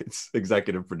 dweebazoids,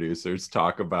 executive producers,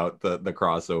 talk about the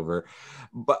crossover.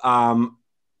 But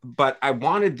I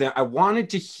wanted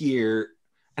to hear,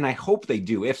 and I hope they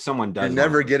do. If someone does, you're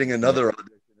never getting another audition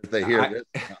if they hear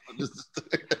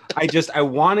this. I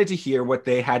wanted to hear what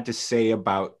they had to say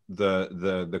about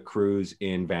the cruise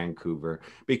in Vancouver,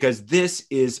 because this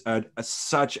is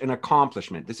such an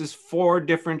accomplishment. This is 4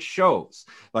 different shows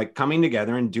like coming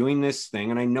together and doing this thing,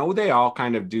 and I know they all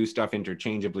kind of do stuff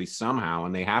interchangeably somehow,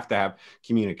 and they have to have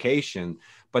communication.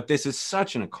 But this is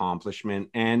such an accomplishment,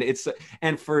 and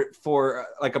for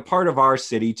like a part of our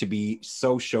city to be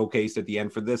so showcased at the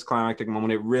end for this climactic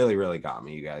moment, it really, really got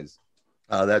me, you guys.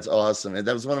 Oh, that's awesome. And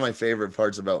that was one of my favorite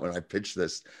parts about when I pitched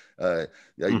this.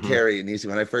 Carrie and Nisi,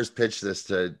 when I first pitched this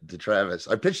to Travis,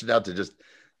 I pitched it out to just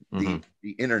the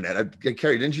internet.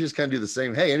 Carrie, didn't you just kind of do the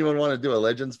same? Hey, anyone want to do a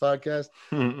Legends podcast?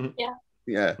 Yeah.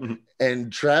 Yeah.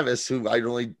 And Travis, who I'd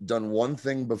only done one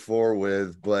thing before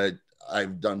with, but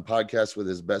I've done podcasts with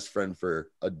his best friend for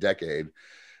a decade,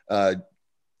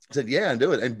 said, yeah,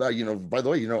 do it. And by the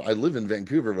way, I live in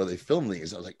Vancouver where they film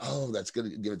these. I was like, oh, that's going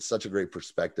to give it such a great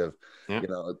perspective. Yeah.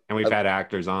 And we've had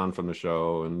actors on from the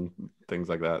show and things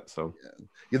like that. So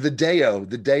the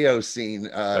Deo scene.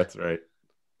 That's right.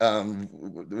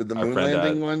 With the moon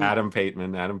landing one. Adam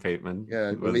Pateman.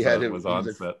 Yeah. Was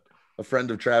on set. A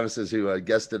friend of Travis's who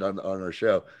guested on our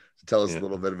show to tell us a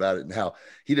little bit about it and how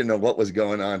he didn't know what was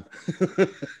going on.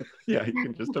 Yeah, you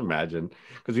can just imagine,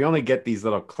 because we only get these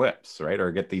little clips, right,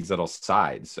 or get these little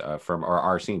sides from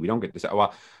our scene. We don't get to.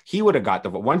 Well, he would have got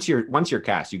once you're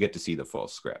cast, you get to see the full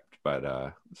script.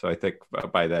 But so I think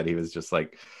by that he was just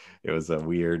like, it was a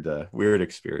weird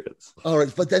experience. All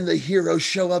right, but then the heroes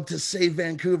show up to save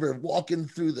Vancouver, walking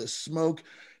through the smoke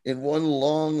in one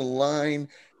long line,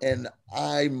 and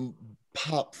I'm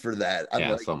popped for that.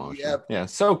 I'm like, so emotional. Yep. Yeah,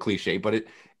 so cliche, but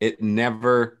it's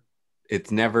never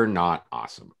not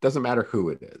awesome. Doesn't matter who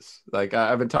it is. Like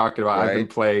I've been talking about, right. I've been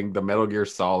playing the Metal Gear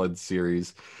Solid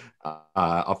series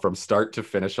from start to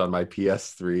finish on my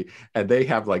PS3, and they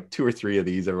have like 2 or 3 of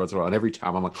these every once in a while, and every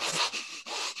time I'm like,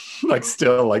 like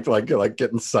still like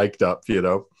getting psyched up,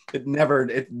 It never.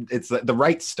 It's the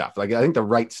right stuff. Like I think the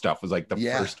right stuff was like the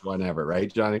first one ever,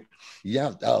 right, Johnny?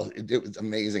 Yeah. Oh, it was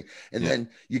amazing. And then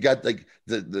you got like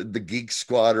the Geek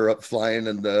Squad are up flying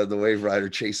and the Wave Rider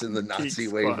chasing the Nazi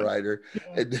Wave Rider.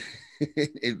 And,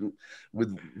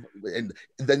 and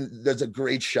then there's a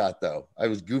great shot though. I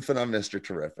was goofing on Mr.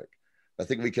 Terrific. I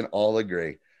think we can all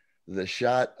agree. The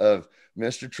shot of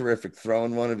Mr. Terrific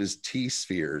throwing one of his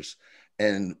T-spheres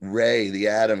and Ray, the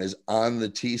Atom, is on the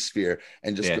T-sphere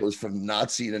and just goes from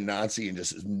Nazi to Nazi and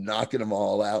just is knocking them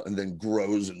all out and then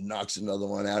grows and knocks another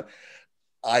one out.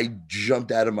 I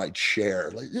jumped out of my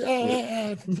chair. Like,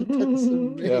 yeah,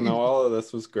 no, all of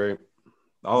this was great.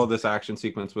 All of this action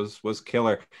sequence was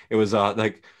killer. It was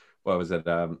like, what was it?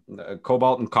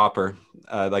 Cobalt and Copper,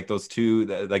 like those two,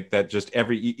 like that. Just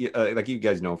every like you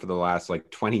guys know, for the last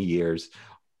like 20 years,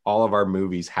 all of our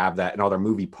movies have that, and all their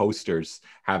movie posters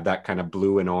have that kind of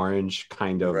blue and orange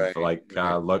kind of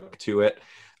look to it.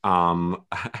 I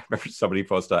remember somebody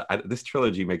posted, this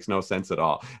trilogy makes no sense at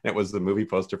all. And it was the movie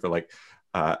poster for like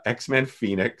X-Men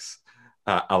Phoenix,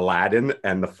 Aladdin,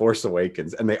 and The Force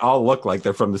Awakens, and they all look like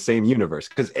they're from the same universe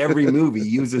because every movie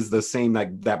uses the same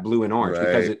like that blue and orange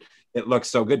because it looks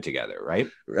so good together, right?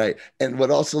 Right. And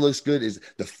what also looks good is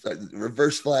the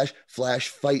Reverse Flash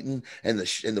fighting, and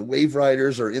the Wave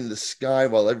Riders are in the sky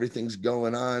while everything's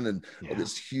going on, and all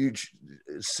this huge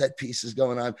set pieces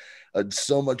going on.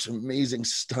 So much amazing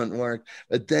stunt work.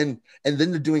 But then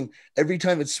they're doing, every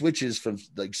time it switches from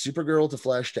like Supergirl to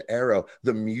Flash to Arrow,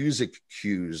 the music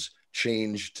cues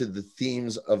change to the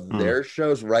themes of their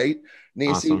shows, right,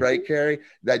 Nisi? Awesome. Right, Carrie?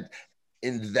 That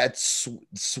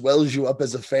swells you up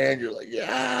as a fan. You're like,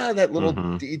 yeah, that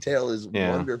little detail is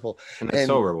wonderful, and it's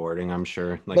so rewarding, I'm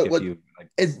sure. Like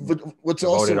what's devoted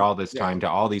also all this time to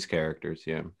all these characters,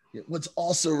 what's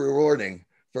also rewarding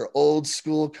for old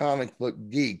school comic book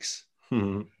geeks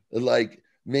like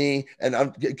me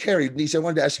and Carrie, Nisi, I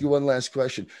wanted to ask you one last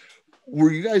question.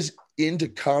 Were you guys into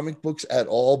comic books at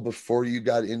all before you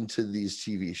got into these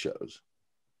TV shows?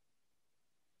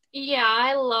 Yeah,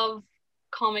 I love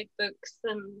comic books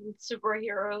and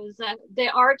superheroes and the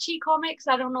Archie comics.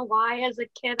 I don't know why. As a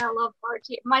kid, I loved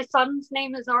Archie. My son's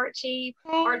name is Archie.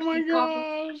 Oh Archie my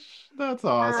gosh, that's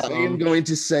awesome. I am going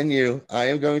to send you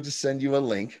a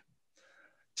link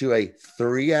to a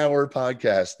 3-hour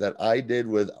podcast that I did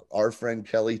with our friend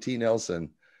Kelly T. Nelson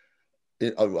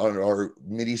on our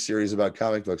mini series about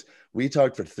comic books. We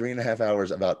talked for 3.5 hours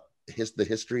about the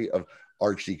history of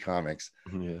Archie comics.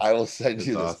 I will send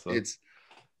you this. Awesome. It's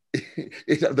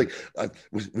like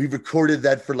we recorded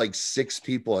that for like 6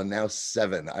 people and now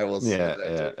 7. I will say I'm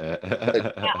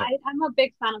a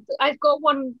big fan of it. I've got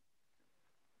one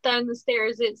down the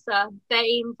stairs. It's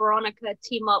Bane, Veronica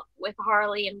team up with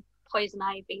Harley and Poison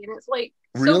Ivy, and it's like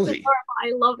so bizarre, but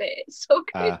I love it. It's so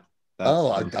good.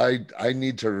 I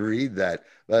need to read that.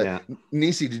 But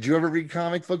Nisi, did you ever read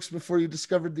comic books before you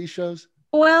discovered these shows?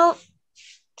 Well,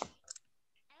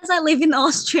 as I live in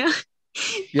Austria,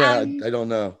 I don't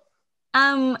know.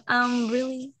 I'm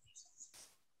really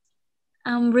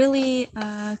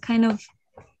kind of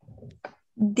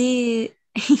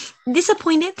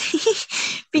disappointed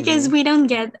because we don't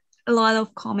get a lot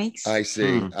of comics. I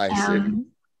see.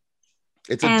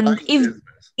 It's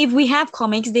if we have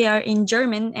comics, they are in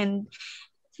German, and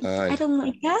I don't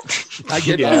like that. I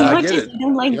get it. As much as I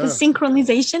don't like the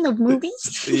synchronization of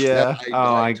movies.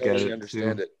 I get it.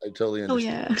 Understand too. it. I totally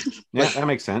understand. Yeah, that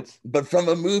makes sense. But from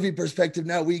a movie perspective,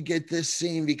 now we get this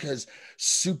scene because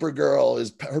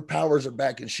Supergirl her powers are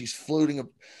back and she's floating,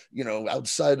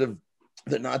 outside of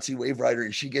the Nazi Wave Rider,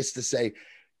 and she gets to say,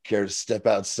 "Care to step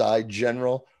outside,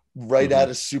 General?" Right out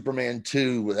of Superman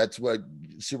 2. That's what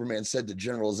Superman said to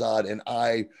General Zod, and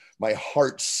my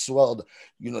heart swelled.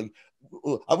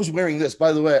 I was wearing this,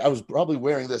 by the way. I was probably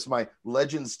wearing my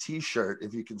Legends T-shirt,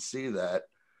 if you can see that.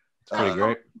 It's pretty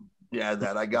great. Yeah,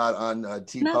 that I got on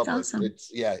TeePublic. Awesome.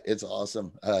 It's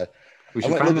awesome. We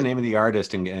should find the name of the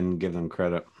artist and give them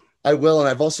credit. I will, and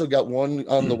I've also got one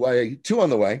on the way, 2 on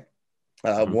the way.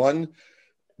 One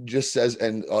just says,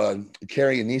 and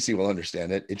Carrie and Nisi will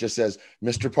understand it. It just says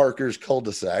Mr. Parker's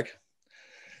cul-de-sac.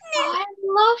 I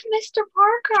love Mr.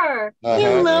 Parker.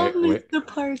 We love Mr.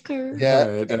 Parker. Yeah.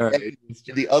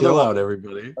 The other Chill one, out,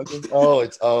 everybody.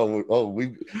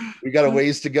 We got a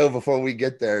ways to go before we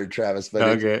get there, Travis.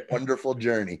 But it's a wonderful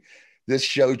journey. This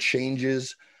show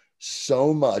changes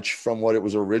so much from what it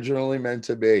was originally meant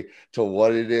to be to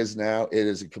what it is now. It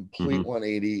is a complete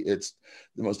 180. It's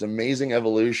the most amazing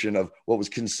evolution of what was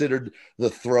considered the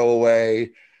throwaway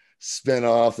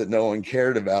spin-off that no one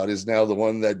cared about is now the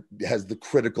one that has the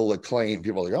critical acclaim.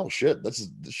 People are like, oh shit, this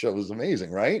show is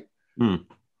amazing, right?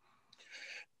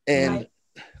 And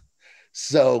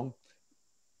So,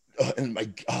 and my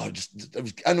I'm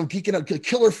geeking out.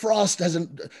 Killer Frost has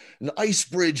an ice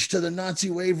bridge to the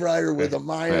Nazi wave rider with a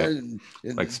Maya and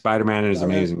like Spider-Man and his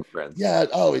amazing friends. Yeah.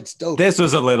 Oh, it's dope. This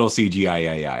was a little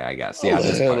CGI, I guess. Yeah, a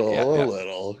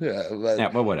little. Yeah,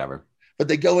 but whatever. But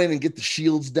they go in and get the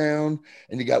shields down,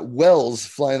 and you got Wells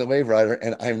flying the wave rider,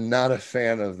 and I'm not a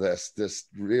fan of this. This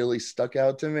really stuck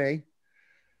out to me.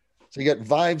 So you got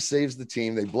Vibe saves the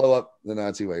team. They blow up the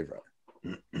Nazi wave rider.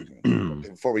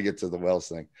 Before we get to the Wells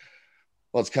thing,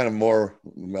 well, it's kind of more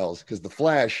Wells because the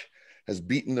Flash has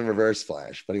beaten the Reverse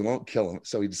Flash, but he won't kill him,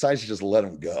 so he decides to just let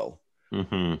him go.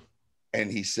 And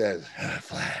he says,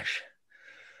 Flash,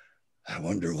 I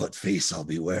wonder what face I'll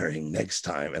be wearing next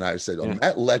time. And I said,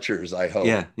 Matt Letchers, I hope.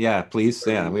 Yeah, please.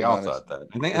 Yeah, we all thought that.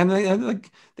 And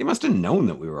they must have known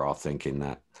that we were all thinking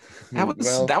that. That was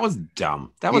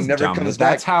dumb. That was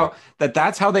dumb.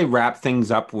 That's how they wrap things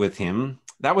up with him.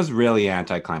 That was really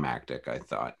anticlimactic, I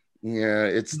thought. Yeah,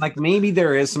 it's like maybe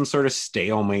there is some sort of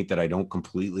stalemate that I don't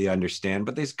completely understand,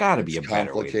 but there's got to be a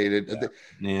better way. Complicated.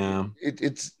 Yeah,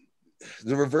 it's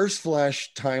the Reverse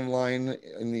Flash timeline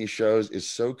in these shows is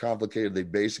so complicated.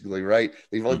 They've basically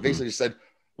said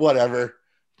whatever.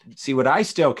 See, what I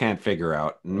still can't figure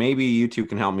out, and maybe you two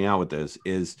can help me out with this,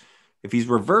 is if he's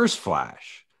Reverse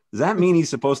Flash, does that mean he's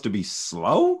supposed to be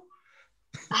slow,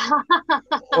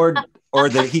 or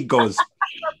that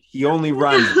he only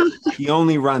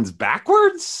runs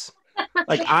backwards?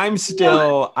 Like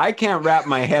I can't wrap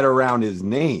my head around his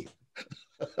name.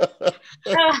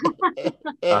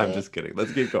 I'm just kidding.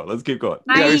 Let's keep going.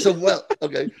 Yeah,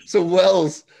 so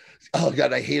Wells, oh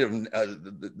God, I hate him.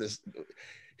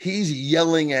 He's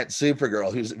yelling at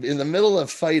Supergirl, who's in the middle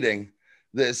of fighting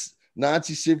this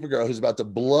Nazi Supergirl who's about to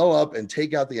blow up and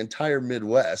take out the entire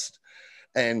Midwest.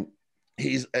 And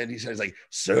he says like,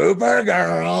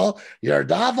 Supergirl, your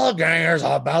doppelganger's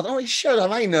about. Oh, shut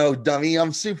up! I know, dummy. I'm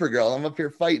Supergirl. I'm up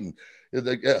here fighting.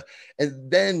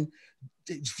 And then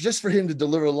just for him to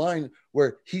deliver a line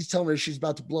where he's telling her she's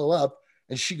about to blow up,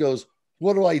 and she goes,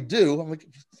 "What do I do?" I'm like,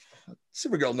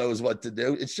 Supergirl knows what to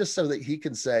do. It's just so that he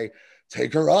can say,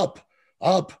 "Take her up,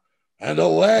 and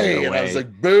away." And I was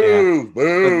like, boo.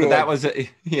 But that was that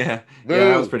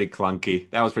was pretty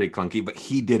clunky. But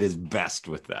he did his best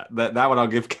with that. That one I'll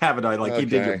give Kavanaugh. Like he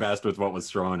did your best with what was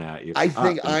thrown at you. I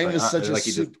think I'm such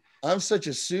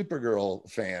a Supergirl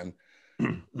fan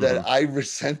that I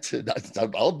resented.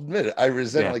 I'll admit it. I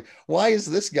resent like, why is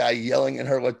this guy yelling at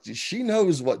her? What she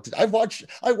knows what I watch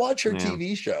her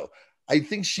TV show. I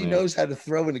think she knows how to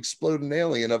throw and explode an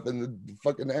alien up in the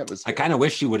fucking atmosphere. I kind of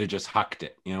wish she would have just hucked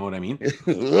it. You know what I mean?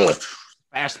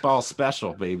 Fastball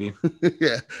special, baby.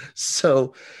 Yeah.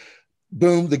 So,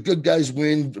 boom, the good guys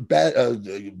win.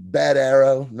 Bad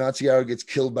Arrow. Nazi Arrow gets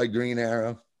killed by Green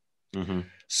Arrow.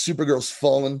 Supergirl's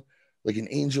fallen like an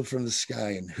angel from the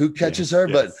sky. And who catches her?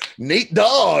 But Nate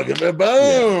Dogg.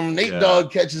 Boom. Nate Dogg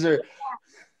catches her.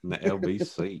 The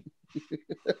LBC.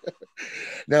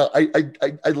 Now,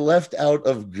 I left out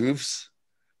of Goofs,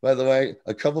 by the way,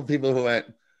 a couple people who went,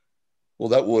 well,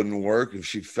 that wouldn't work if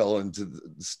she fell into the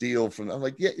steel from. I'm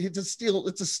like, yeah, it's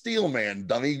a steel man,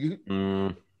 dummy.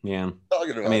 Yeah. I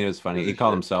mean, it was funny. He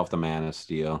called himself the Man of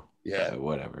Steel. Yeah.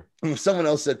 Whatever. Someone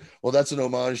else said, well, that's an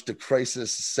homage to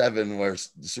Crisis 7, where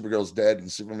Supergirl's dead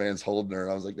and Superman's holding her.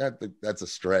 I was like, that's a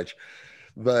stretch.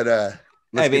 But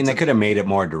I mean, they could have made it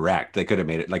more direct. They could have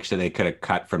made it like, so they could have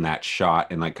cut from that shot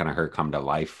and like kind of her come to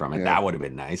life from it. Yeah. That would have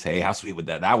been nice. Hey, how sweet would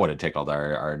that? That would have tickled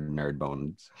our nerd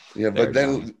bones. Yeah, but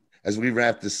then as we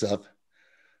wrap this up,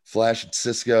 Flash and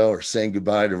Cisco are saying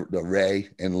goodbye to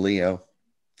Ray and Leo,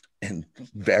 and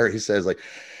Barry says like,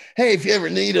 "Hey, if you ever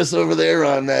need us over there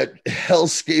on that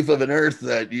hellscape of an Earth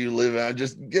that you live on,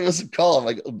 just give us a call." I'm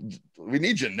like, "We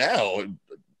need you now."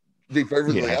 To be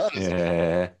perfectly honest.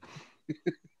 Yeah.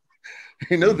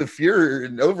 You know, the Fuhrer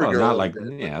and Overgirl. Not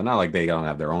like they don't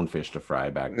have their own fish to fry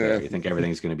back there. You think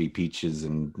everything's going to be peaches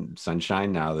and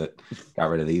sunshine now that got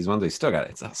rid of these ones? They still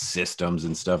got it's systems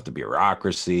and stuff, the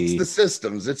bureaucracy. It's the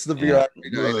systems. It's the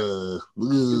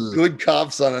bureaucracy. Good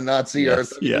cops on a Nazi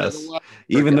Earth. Yes.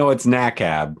 Even though it's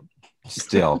NACAB,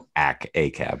 still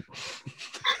ACAB.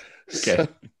 Okay.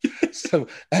 So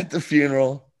at the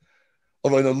funeral,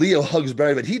 although no, Leo hugs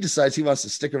Barry, but he decides he wants to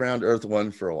stick around Earth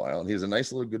 1 for a while. And he has a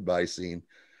nice little goodbye scene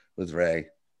with Ray.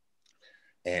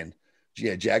 And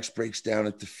Jax breaks down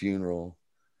at the funeral.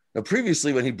 Now,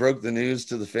 previously, when he broke the news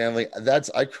to the family,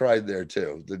 I cried there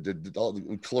too.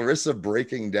 Clarissa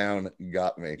breaking down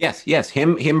got me. Yes.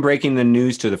 Him breaking the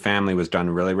news to the family was done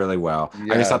really, really well.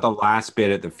 Yeah. I just thought the last bit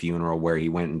at the funeral where he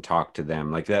went and talked to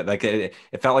them like that, like it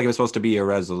felt like it was supposed to be a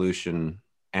resolution,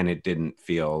 and it didn't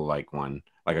feel like one.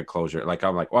 like a closure. Like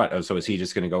I'm like, what? Oh, so is he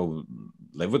just going to go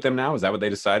live with them now? Is that what they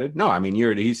decided? No, I mean,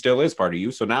 he still is part of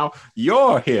you. So now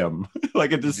you're him.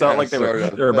 Like it just felt like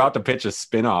they're about to pitch a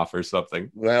spin-off or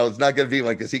something. Well, it's not going to be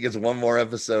one because he gets one more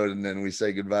episode and then we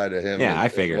say goodbye to him. Yeah, I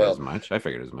figured as much.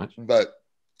 But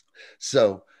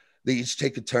so they each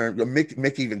take a turn.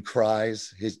 Mick even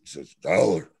cries. His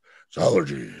allergies.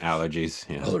 Allergies.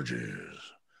 Yeah. Allergies.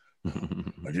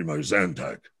 I need my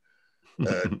Zantac.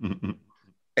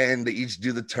 And they each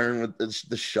do the turn with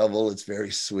the shovel. It's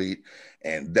very sweet.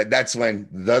 And that's when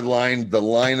the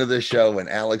line of the show, when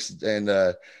Alex and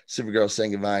Supergirl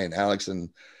saying goodbye, and Alex and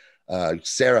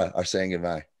Sarah are saying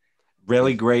goodbye.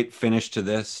 Really great finish to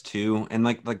this too. And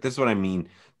like this is what I mean.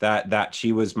 That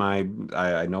she was my.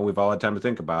 I know we've all had time to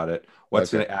think about it.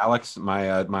 What's it, Alex? My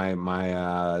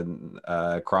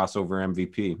crossover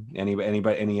MVP.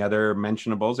 Anybody? Any other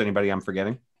mentionables? Anybody I'm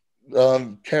forgetting?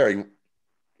 Carrie,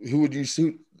 who would you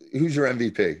suit? Who's your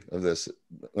MVP of this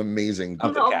amazing?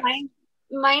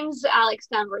 Mine's Alex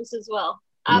Danvers as well.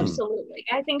 Absolutely.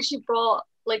 I think she brought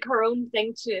like her own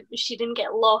thing to it, but she didn't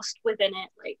get lost within it.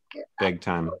 Like big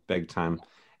time.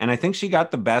 And I think she got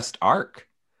the best arc.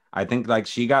 I think like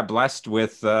she got blessed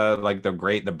with like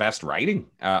the best writing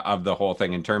of the whole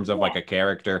thing in terms of like a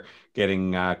character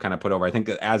getting kind of put over. I think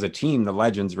that as a team, the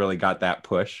Legends really got that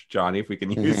push, Johnny, if we can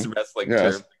use wrestling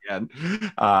terms again.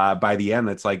 By the end,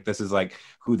 it's like, this is like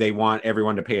who they want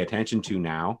everyone to pay attention to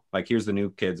now. Like, here's the new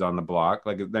kids on the block.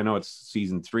 Like, I know it's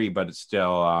season 3, but it's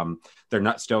still,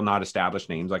 they're still not established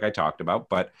names like I talked about.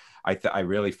 But I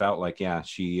really felt like,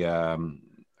 she,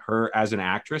 her as an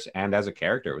actress and as a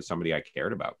character was somebody I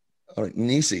cared about. All right,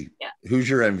 Nisi, who's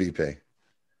your MVP?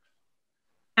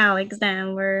 Alex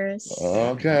Danvers.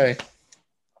 Okay.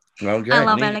 I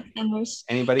love Alex Danvers.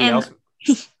 Anybody else?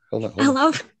 Hold on. I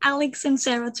love Alex and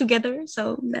Sarah together,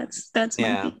 so that's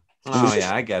my pick. Oh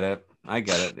yeah, I get it.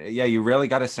 Yeah, you really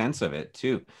got a sense of it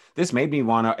too. This made me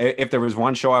want to. If there was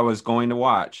one show I was going to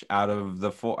watch out of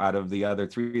the other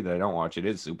 3 that I don't watch, it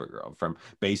is Supergirl.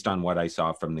 Based on what I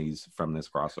saw from this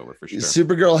crossover for sure.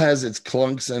 Supergirl has its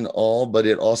clunks and all, but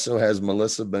it also has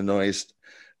Melissa Benoist,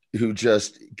 who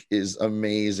just is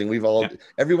amazing.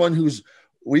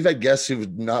 We've had guests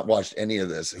who've not watched any of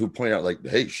this who point out like,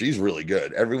 hey, she's really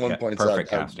good. Everyone points out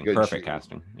how good perfect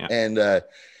casting. Yeah.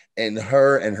 And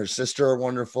her and her sister are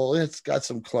wonderful. It's got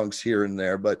some clunks here and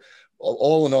there, but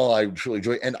all in all, I truly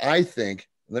enjoy. And I think,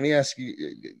 let me ask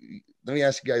you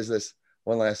guys this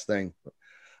one last thing.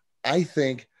 I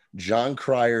think John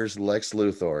Cryer's Lex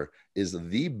Luthor is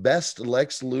the best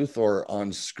Lex Luthor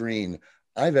on screen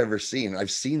I've ever seen.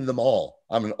 I've seen them all.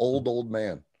 I'm an old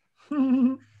man.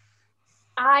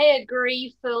 I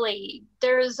agree fully.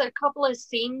 There's a couple of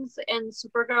scenes in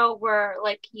Supergirl where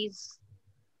like he's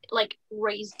like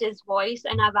raised his voice,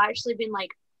 and I've actually been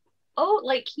like, oh,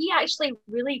 like he actually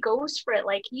really goes for it.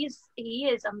 Like he is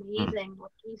amazing.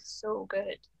 Like he's so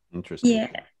good. Interesting. Yeah,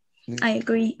 I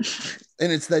agree.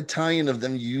 And it's that tie-in of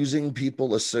them using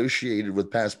people associated with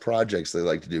past projects they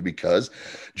like to do, because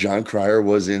John Cryer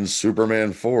was in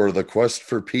Superman 4, The Quest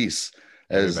for Peace,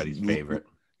 as everybody's favorite.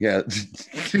 Yeah,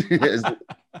 as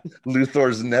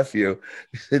Luthor's nephew.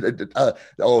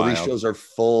 These shows are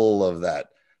full of that.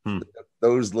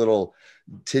 Those little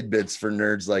tidbits for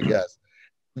nerds like us.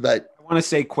 But I want to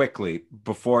say quickly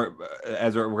before,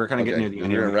 as we're kind of getting near the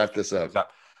end, we're gonna wrap this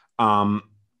up.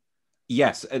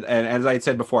 Yes, and as I had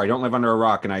said before, I don't live under a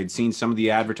rock, and I had seen some of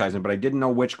the advertising, but I didn't know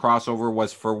which crossover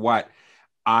was for what.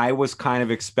 I was kind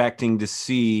of expecting to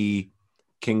see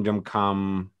Kingdom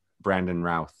Come Brandon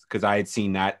Routh, because I had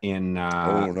seen that in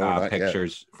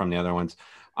pictures from the other ones.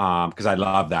 Because I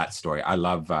love that story. I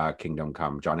love Kingdom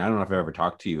Come, Johnny. I don't know if I've ever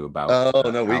talked to you about.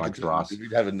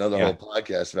 We'd have another whole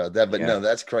podcast about that. But no,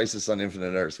 that's Crisis on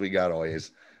Infinite Earths. We got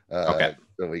always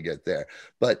when we get there.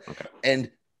 But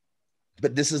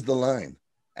but this is the line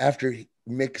after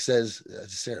Mick says,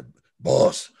 "Sarah,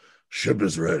 boss, ship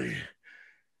is ready."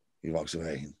 He walks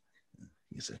away.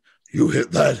 He said, "You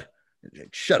hit that."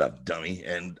 Shut up, dummy.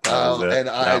 And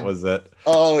that was it.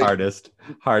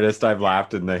 Hardest I've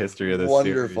laughed in the history of this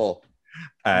wonderful series.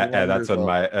 And that's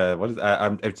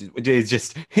when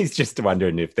he's just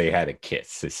wondering if they had a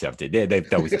kiss or something.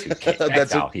 Those 2 kids.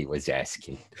 That's all he was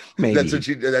asking. Maybe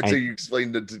that's how you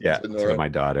explained it to Nora. To my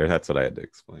daughter. That's what I had to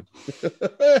explain.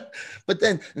 But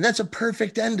then, and that's a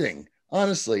perfect ending,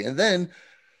 honestly. And then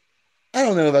I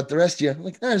don't know about the rest of you.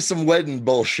 Like, there's some wedding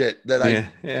bullshit that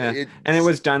and it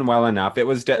was done well enough. It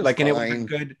was and it was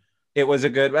good. It was a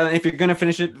good. Well, if you're gonna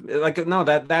finish it,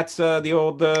 that's the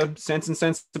old Sense and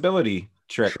Sensibility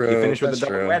trick. You finish with a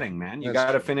double wedding, man. You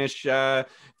got to finish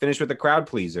with a crowd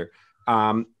pleaser.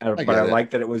 But I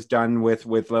like that it was done with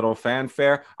little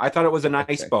fanfare. I thought it was a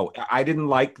nice bow. I didn't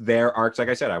like their arcs. Like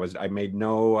I said, I made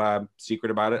no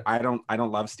secret about it. I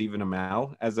don't love Stephen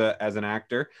Amell as an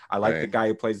actor. I like the guy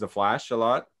who plays the Flash a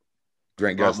lot.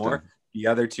 Grant Gustin. More. The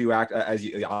other two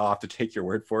I'll have to take your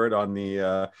word for it on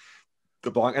the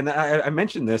blog. And I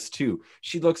mentioned this too.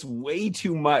 She looks way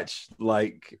too much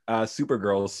like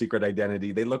Supergirl's Secret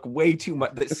Identity. They look way too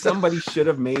much. Somebody should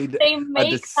have made a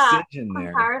decision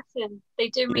there. Comparison. They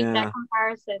do make that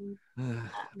comparison.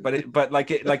 but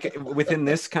like within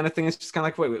this kind of thing, it's just kind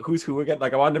of like, wait, who's who again?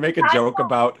 Like I wanted to make a joke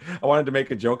about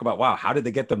wow, how did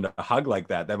they get them to hug like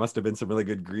that? That must have been some really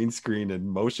good green screen and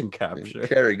motion capture.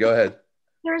 Carrie, go ahead.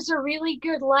 There's a really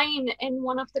good line in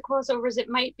one of the crossovers. It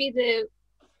might be the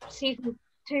season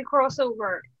 2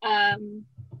 crossover,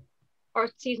 or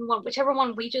season 1, whichever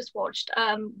one we just watched,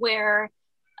 where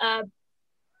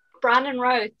Brandon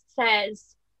Routh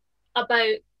says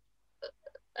about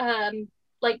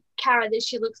like Kara that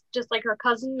she looks just like her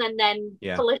cousin, and then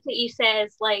Felicity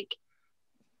says like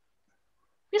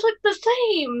we look the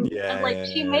same, and like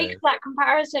she makes that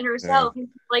comparison herself, and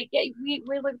like we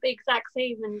look the exact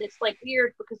same, and it's like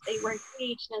weird because they were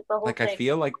engaged, and it's the whole thing. I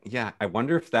feel like I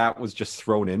wonder if that was just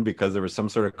thrown in because there was some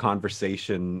sort of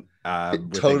conversation.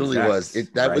 It totally was.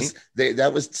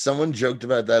 That was someone joked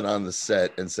about that on the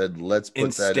set and said, let's put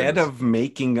instead that instead of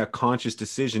making a conscious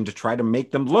decision to try to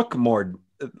make them look more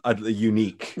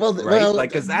unique, right?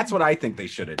 Like, because that's what I think they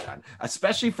should have done,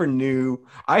 especially for new.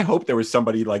 I hope there was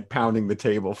somebody like pounding the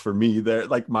table for me there,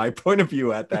 like my point of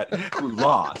view at that, who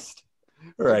lost,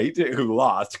 right? Who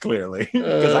lost clearly,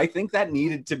 because I think that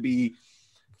needed to be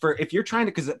for if you're trying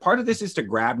to, because part of this is to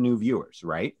grab new viewers,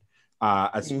 right?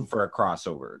 For a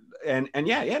crossover, and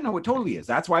no, it totally is.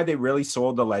 That's why they really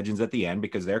sold the Legends at the end,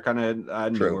 because they're kind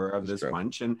of newer of this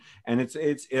bunch, and it's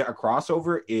a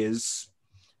crossover is.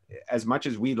 As much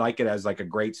as we like it as like a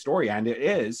great story, and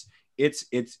it's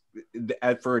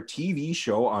for a TV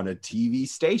show on a TV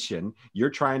station, you're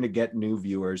trying to get new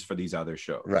viewers for these other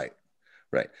shows. Right.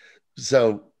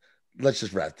 So let's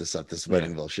just wrap this up, this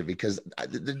wedding bullshit, because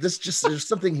there's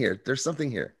something here. There's something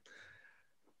here.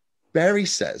 Barry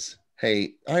says,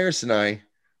 hey, Iris and I,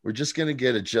 we're just going to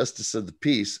get a justice of the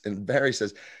peace. And Barry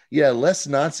says, yeah, less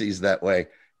Nazis that way.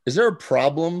 Is there a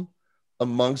problem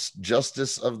amongst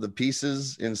justice of the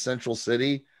pieces in Central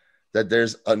City that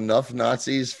there's enough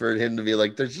Nazis for him to be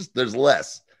like, there's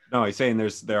less? No, he's saying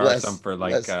there are some for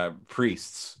like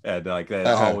priests, and like that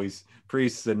always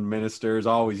priests and ministers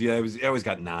always always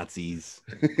got Nazis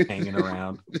hanging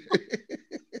around.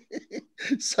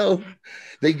 So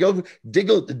they go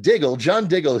Diggle, John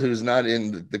Diggle, who's not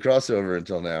in the crossover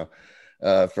until now,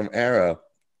 from Arrow.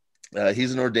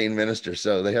 He's an ordained minister,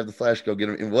 so they have the Flash go get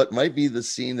him in what might be the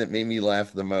scene that made me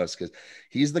laugh the most, because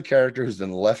he's the character who's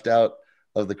been left out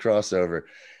of the crossover.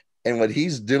 And what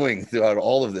he's doing throughout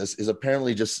all of this is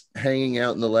apparently just hanging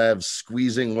out in the lab,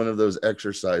 squeezing one of those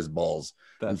exercise balls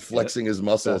and flexing his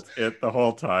muscles. That's it the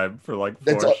whole time for like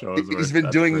 4 shows. He's been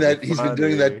doing that. He's been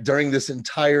doing that during this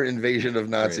entire invasion of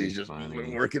Nazis, just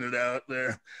working it out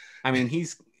there. I mean,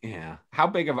 How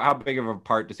big of a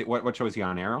part does he? What show is he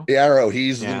on? Arrow. The Arrow.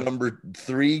 He's the number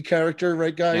 3 character,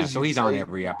 right, guys? Yeah, so he's on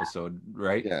every episode,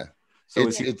 right? Yeah. So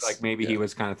it's like maybe he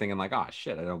was kind of thinking like, oh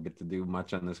shit, I don't get to do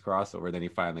much on this crossover. Then he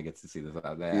finally gets to see this.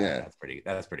 That's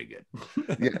pretty good.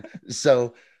 Yeah.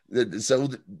 So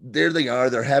there they are.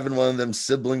 They're having one of them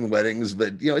sibling weddings,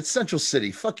 but it's Central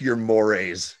City. Fuck your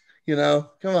mores. Come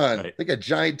on. Right. They got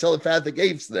giant telepathic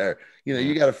apes there.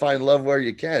 You got to find love where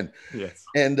you can. Yes.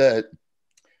 And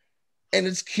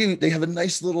it's cute. They have a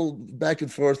nice little back and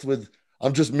forth with,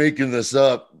 I'm just making this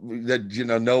up, that,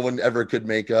 no one ever could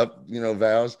make up,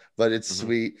 vows, but it's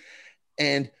sweet.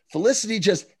 And Felicity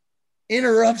just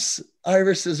interrupts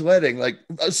Iris's wedding. Like,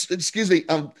 excuse me,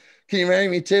 can you marry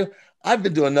me too? I've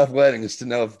been to enough weddings to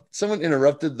know if someone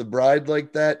interrupted the bride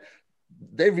like that,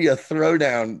 there'd be a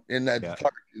throwdown in that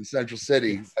park in Central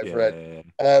City. I've read.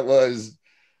 That was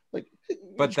like,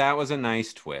 but that was a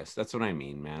nice twist. That's what I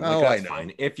mean, man. Like, that's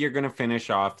fine. If you're gonna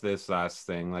finish off this last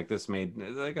thing, like this made,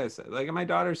 like I said, like my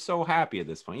daughter's so happy at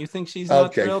this point. You think she's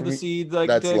not thrilled to see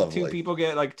like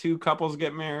two couples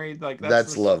get married? Like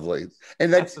that's lovely,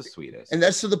 and that's the sweetest. And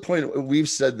that's to the point. We've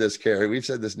said this, Carrie. We've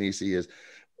said this, Nisi, is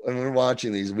when we're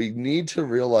watching these, we need to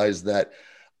realize that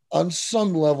on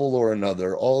some level or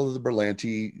another, all of the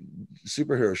Berlanti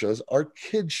superhero shows are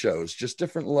kid shows, just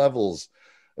different levels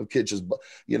of kid shows.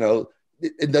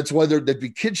 And that's why there'd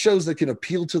be kid shows that can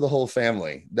appeal to the whole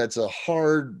family. That's a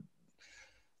hard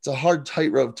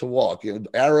tightrope to walk.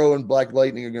 Arrow and Black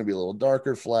Lightning are going to be a little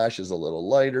darker. Flash is a little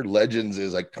lighter. Legends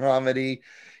is a comedy.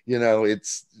 You know,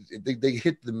 they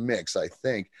hit the mix, I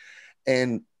think.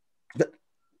 And but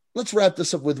let's wrap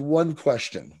this up with one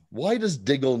question. Why does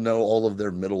Diggle know all of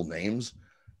their middle names?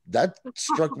 That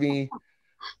struck me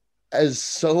as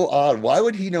so odd. Why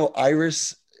would he know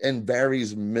Iris and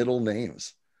Barry's middle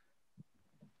names?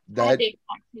 I think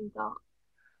exact thought.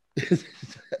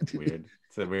 Weird.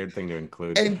 It's a weird thing to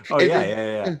include. And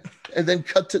then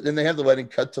and they have the wedding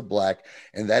cut to black,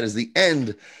 and that is the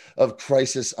end of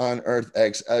Crisis on Earth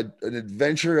X, an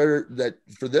adventure that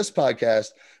for this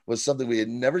podcast was something we had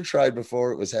never tried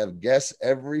before. It was have guests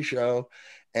every show,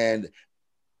 and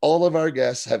all of our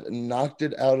guests have knocked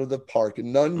it out of the park,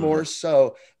 none more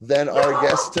so than our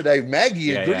guest today.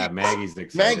 Maggie agreed. Yeah, Maggie's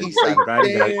excited. Maggie's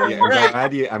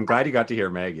I'm glad you got to hear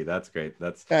Maggie. That's great.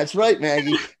 That's right,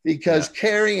 Maggie, because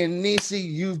Carrie and Nisi,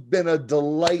 you've been a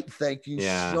delight. Thank you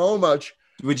so much.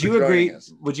 Would you agree?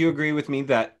 Would you agree with me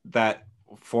that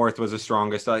fourth was the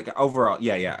strongest? Like overall,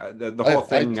 the whole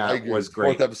thing was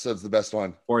great. Fourth episode's the best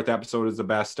one. Fourth episode is the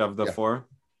best of the four.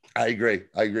 I agree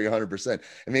 100%. And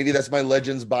maybe that's my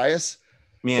Legends bias.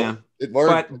 Yeah.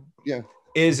 But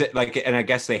is it like, and I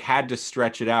guess they had to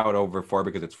stretch it out over 4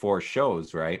 because it's 4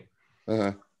 shows, right?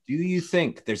 Uh-huh. Do you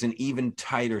think there's an even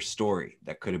tighter story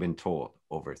that could have been told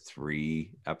over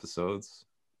 3 episodes?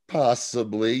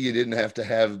 Possibly. You didn't have to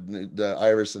have the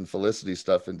Iris and Felicity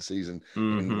stuff in season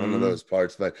in one of those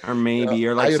parts, but or maybe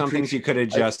or like some things you could have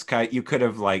just you could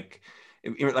have like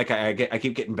I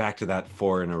keep getting back to that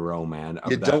 4 in a row, man.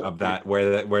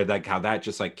 Where how that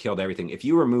just like killed everything. If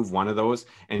you remove one of those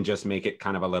and just make it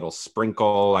kind of a little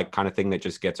sprinkle, like kind of thing that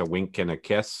just gets a wink and a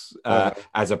kiss,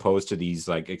 as opposed to these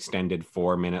like extended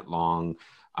 4-minute long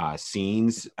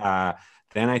scenes,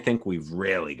 then I think we've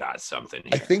really got something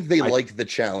here. I think they like the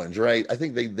challenge, right? I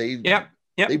think they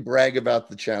they brag about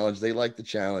the challenge. They like the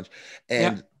challenge,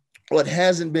 and. What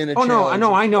hasn't been a challenge. I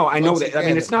know that. I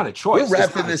mean, it's not a choice. We're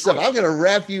wrapping this up. I'm going to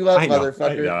wrap you up,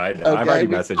 motherfucker. I know. Okay? I've already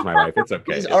messaged my wife. It's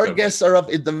okay. Our guests are up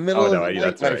in the middle of the night,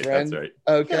 that's my right, friend. That's right.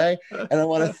 Okay? And I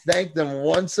want to thank them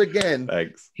once again.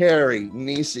 Thanks. Carrie,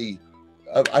 Nisi,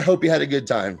 I hope you had a good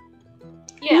time.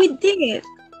 Yeah. We did.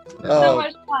 So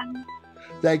much fun.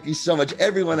 Thank you so much.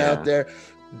 Everyone out there,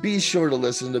 be sure to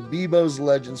listen to Bebo's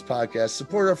Legends podcast.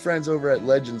 Support our friends over at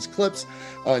Legends Clips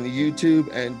on YouTube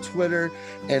and Twitter.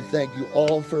 And thank you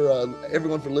all for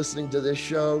everyone for listening to this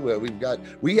show.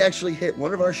 We actually hit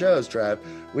one of our shows, Trav.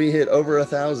 We hit over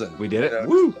 1,000. We did it.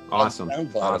 Woo! Awesome.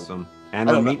 And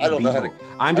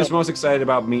I'm just most excited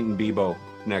about meeting Bebo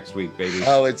next week, baby.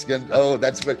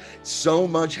 That's what so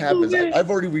much happens. I've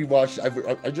already rewatched.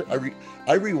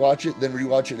 I rewatch it, then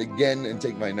rewatch it again and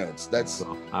take my notes. That's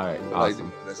cool. All right.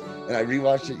 Awesome. And I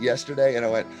rewatched it yesterday and I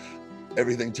went,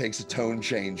 everything takes a tone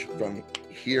change from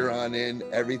here on in.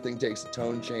 Everything takes a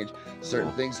tone change.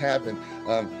 Certain things happen.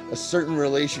 A certain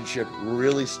relationship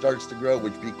really starts to grow,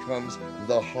 which becomes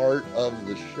the heart of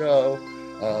the show.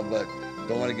 But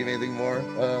don't want to give anything more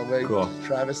away. Cool.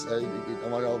 Travis, I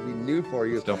want it all to be new for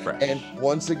you. Still fresh. And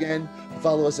once again,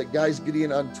 follow us at Guys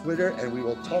Gideon on Twitter, and we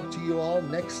will talk to you all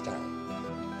next time.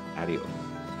 Adios.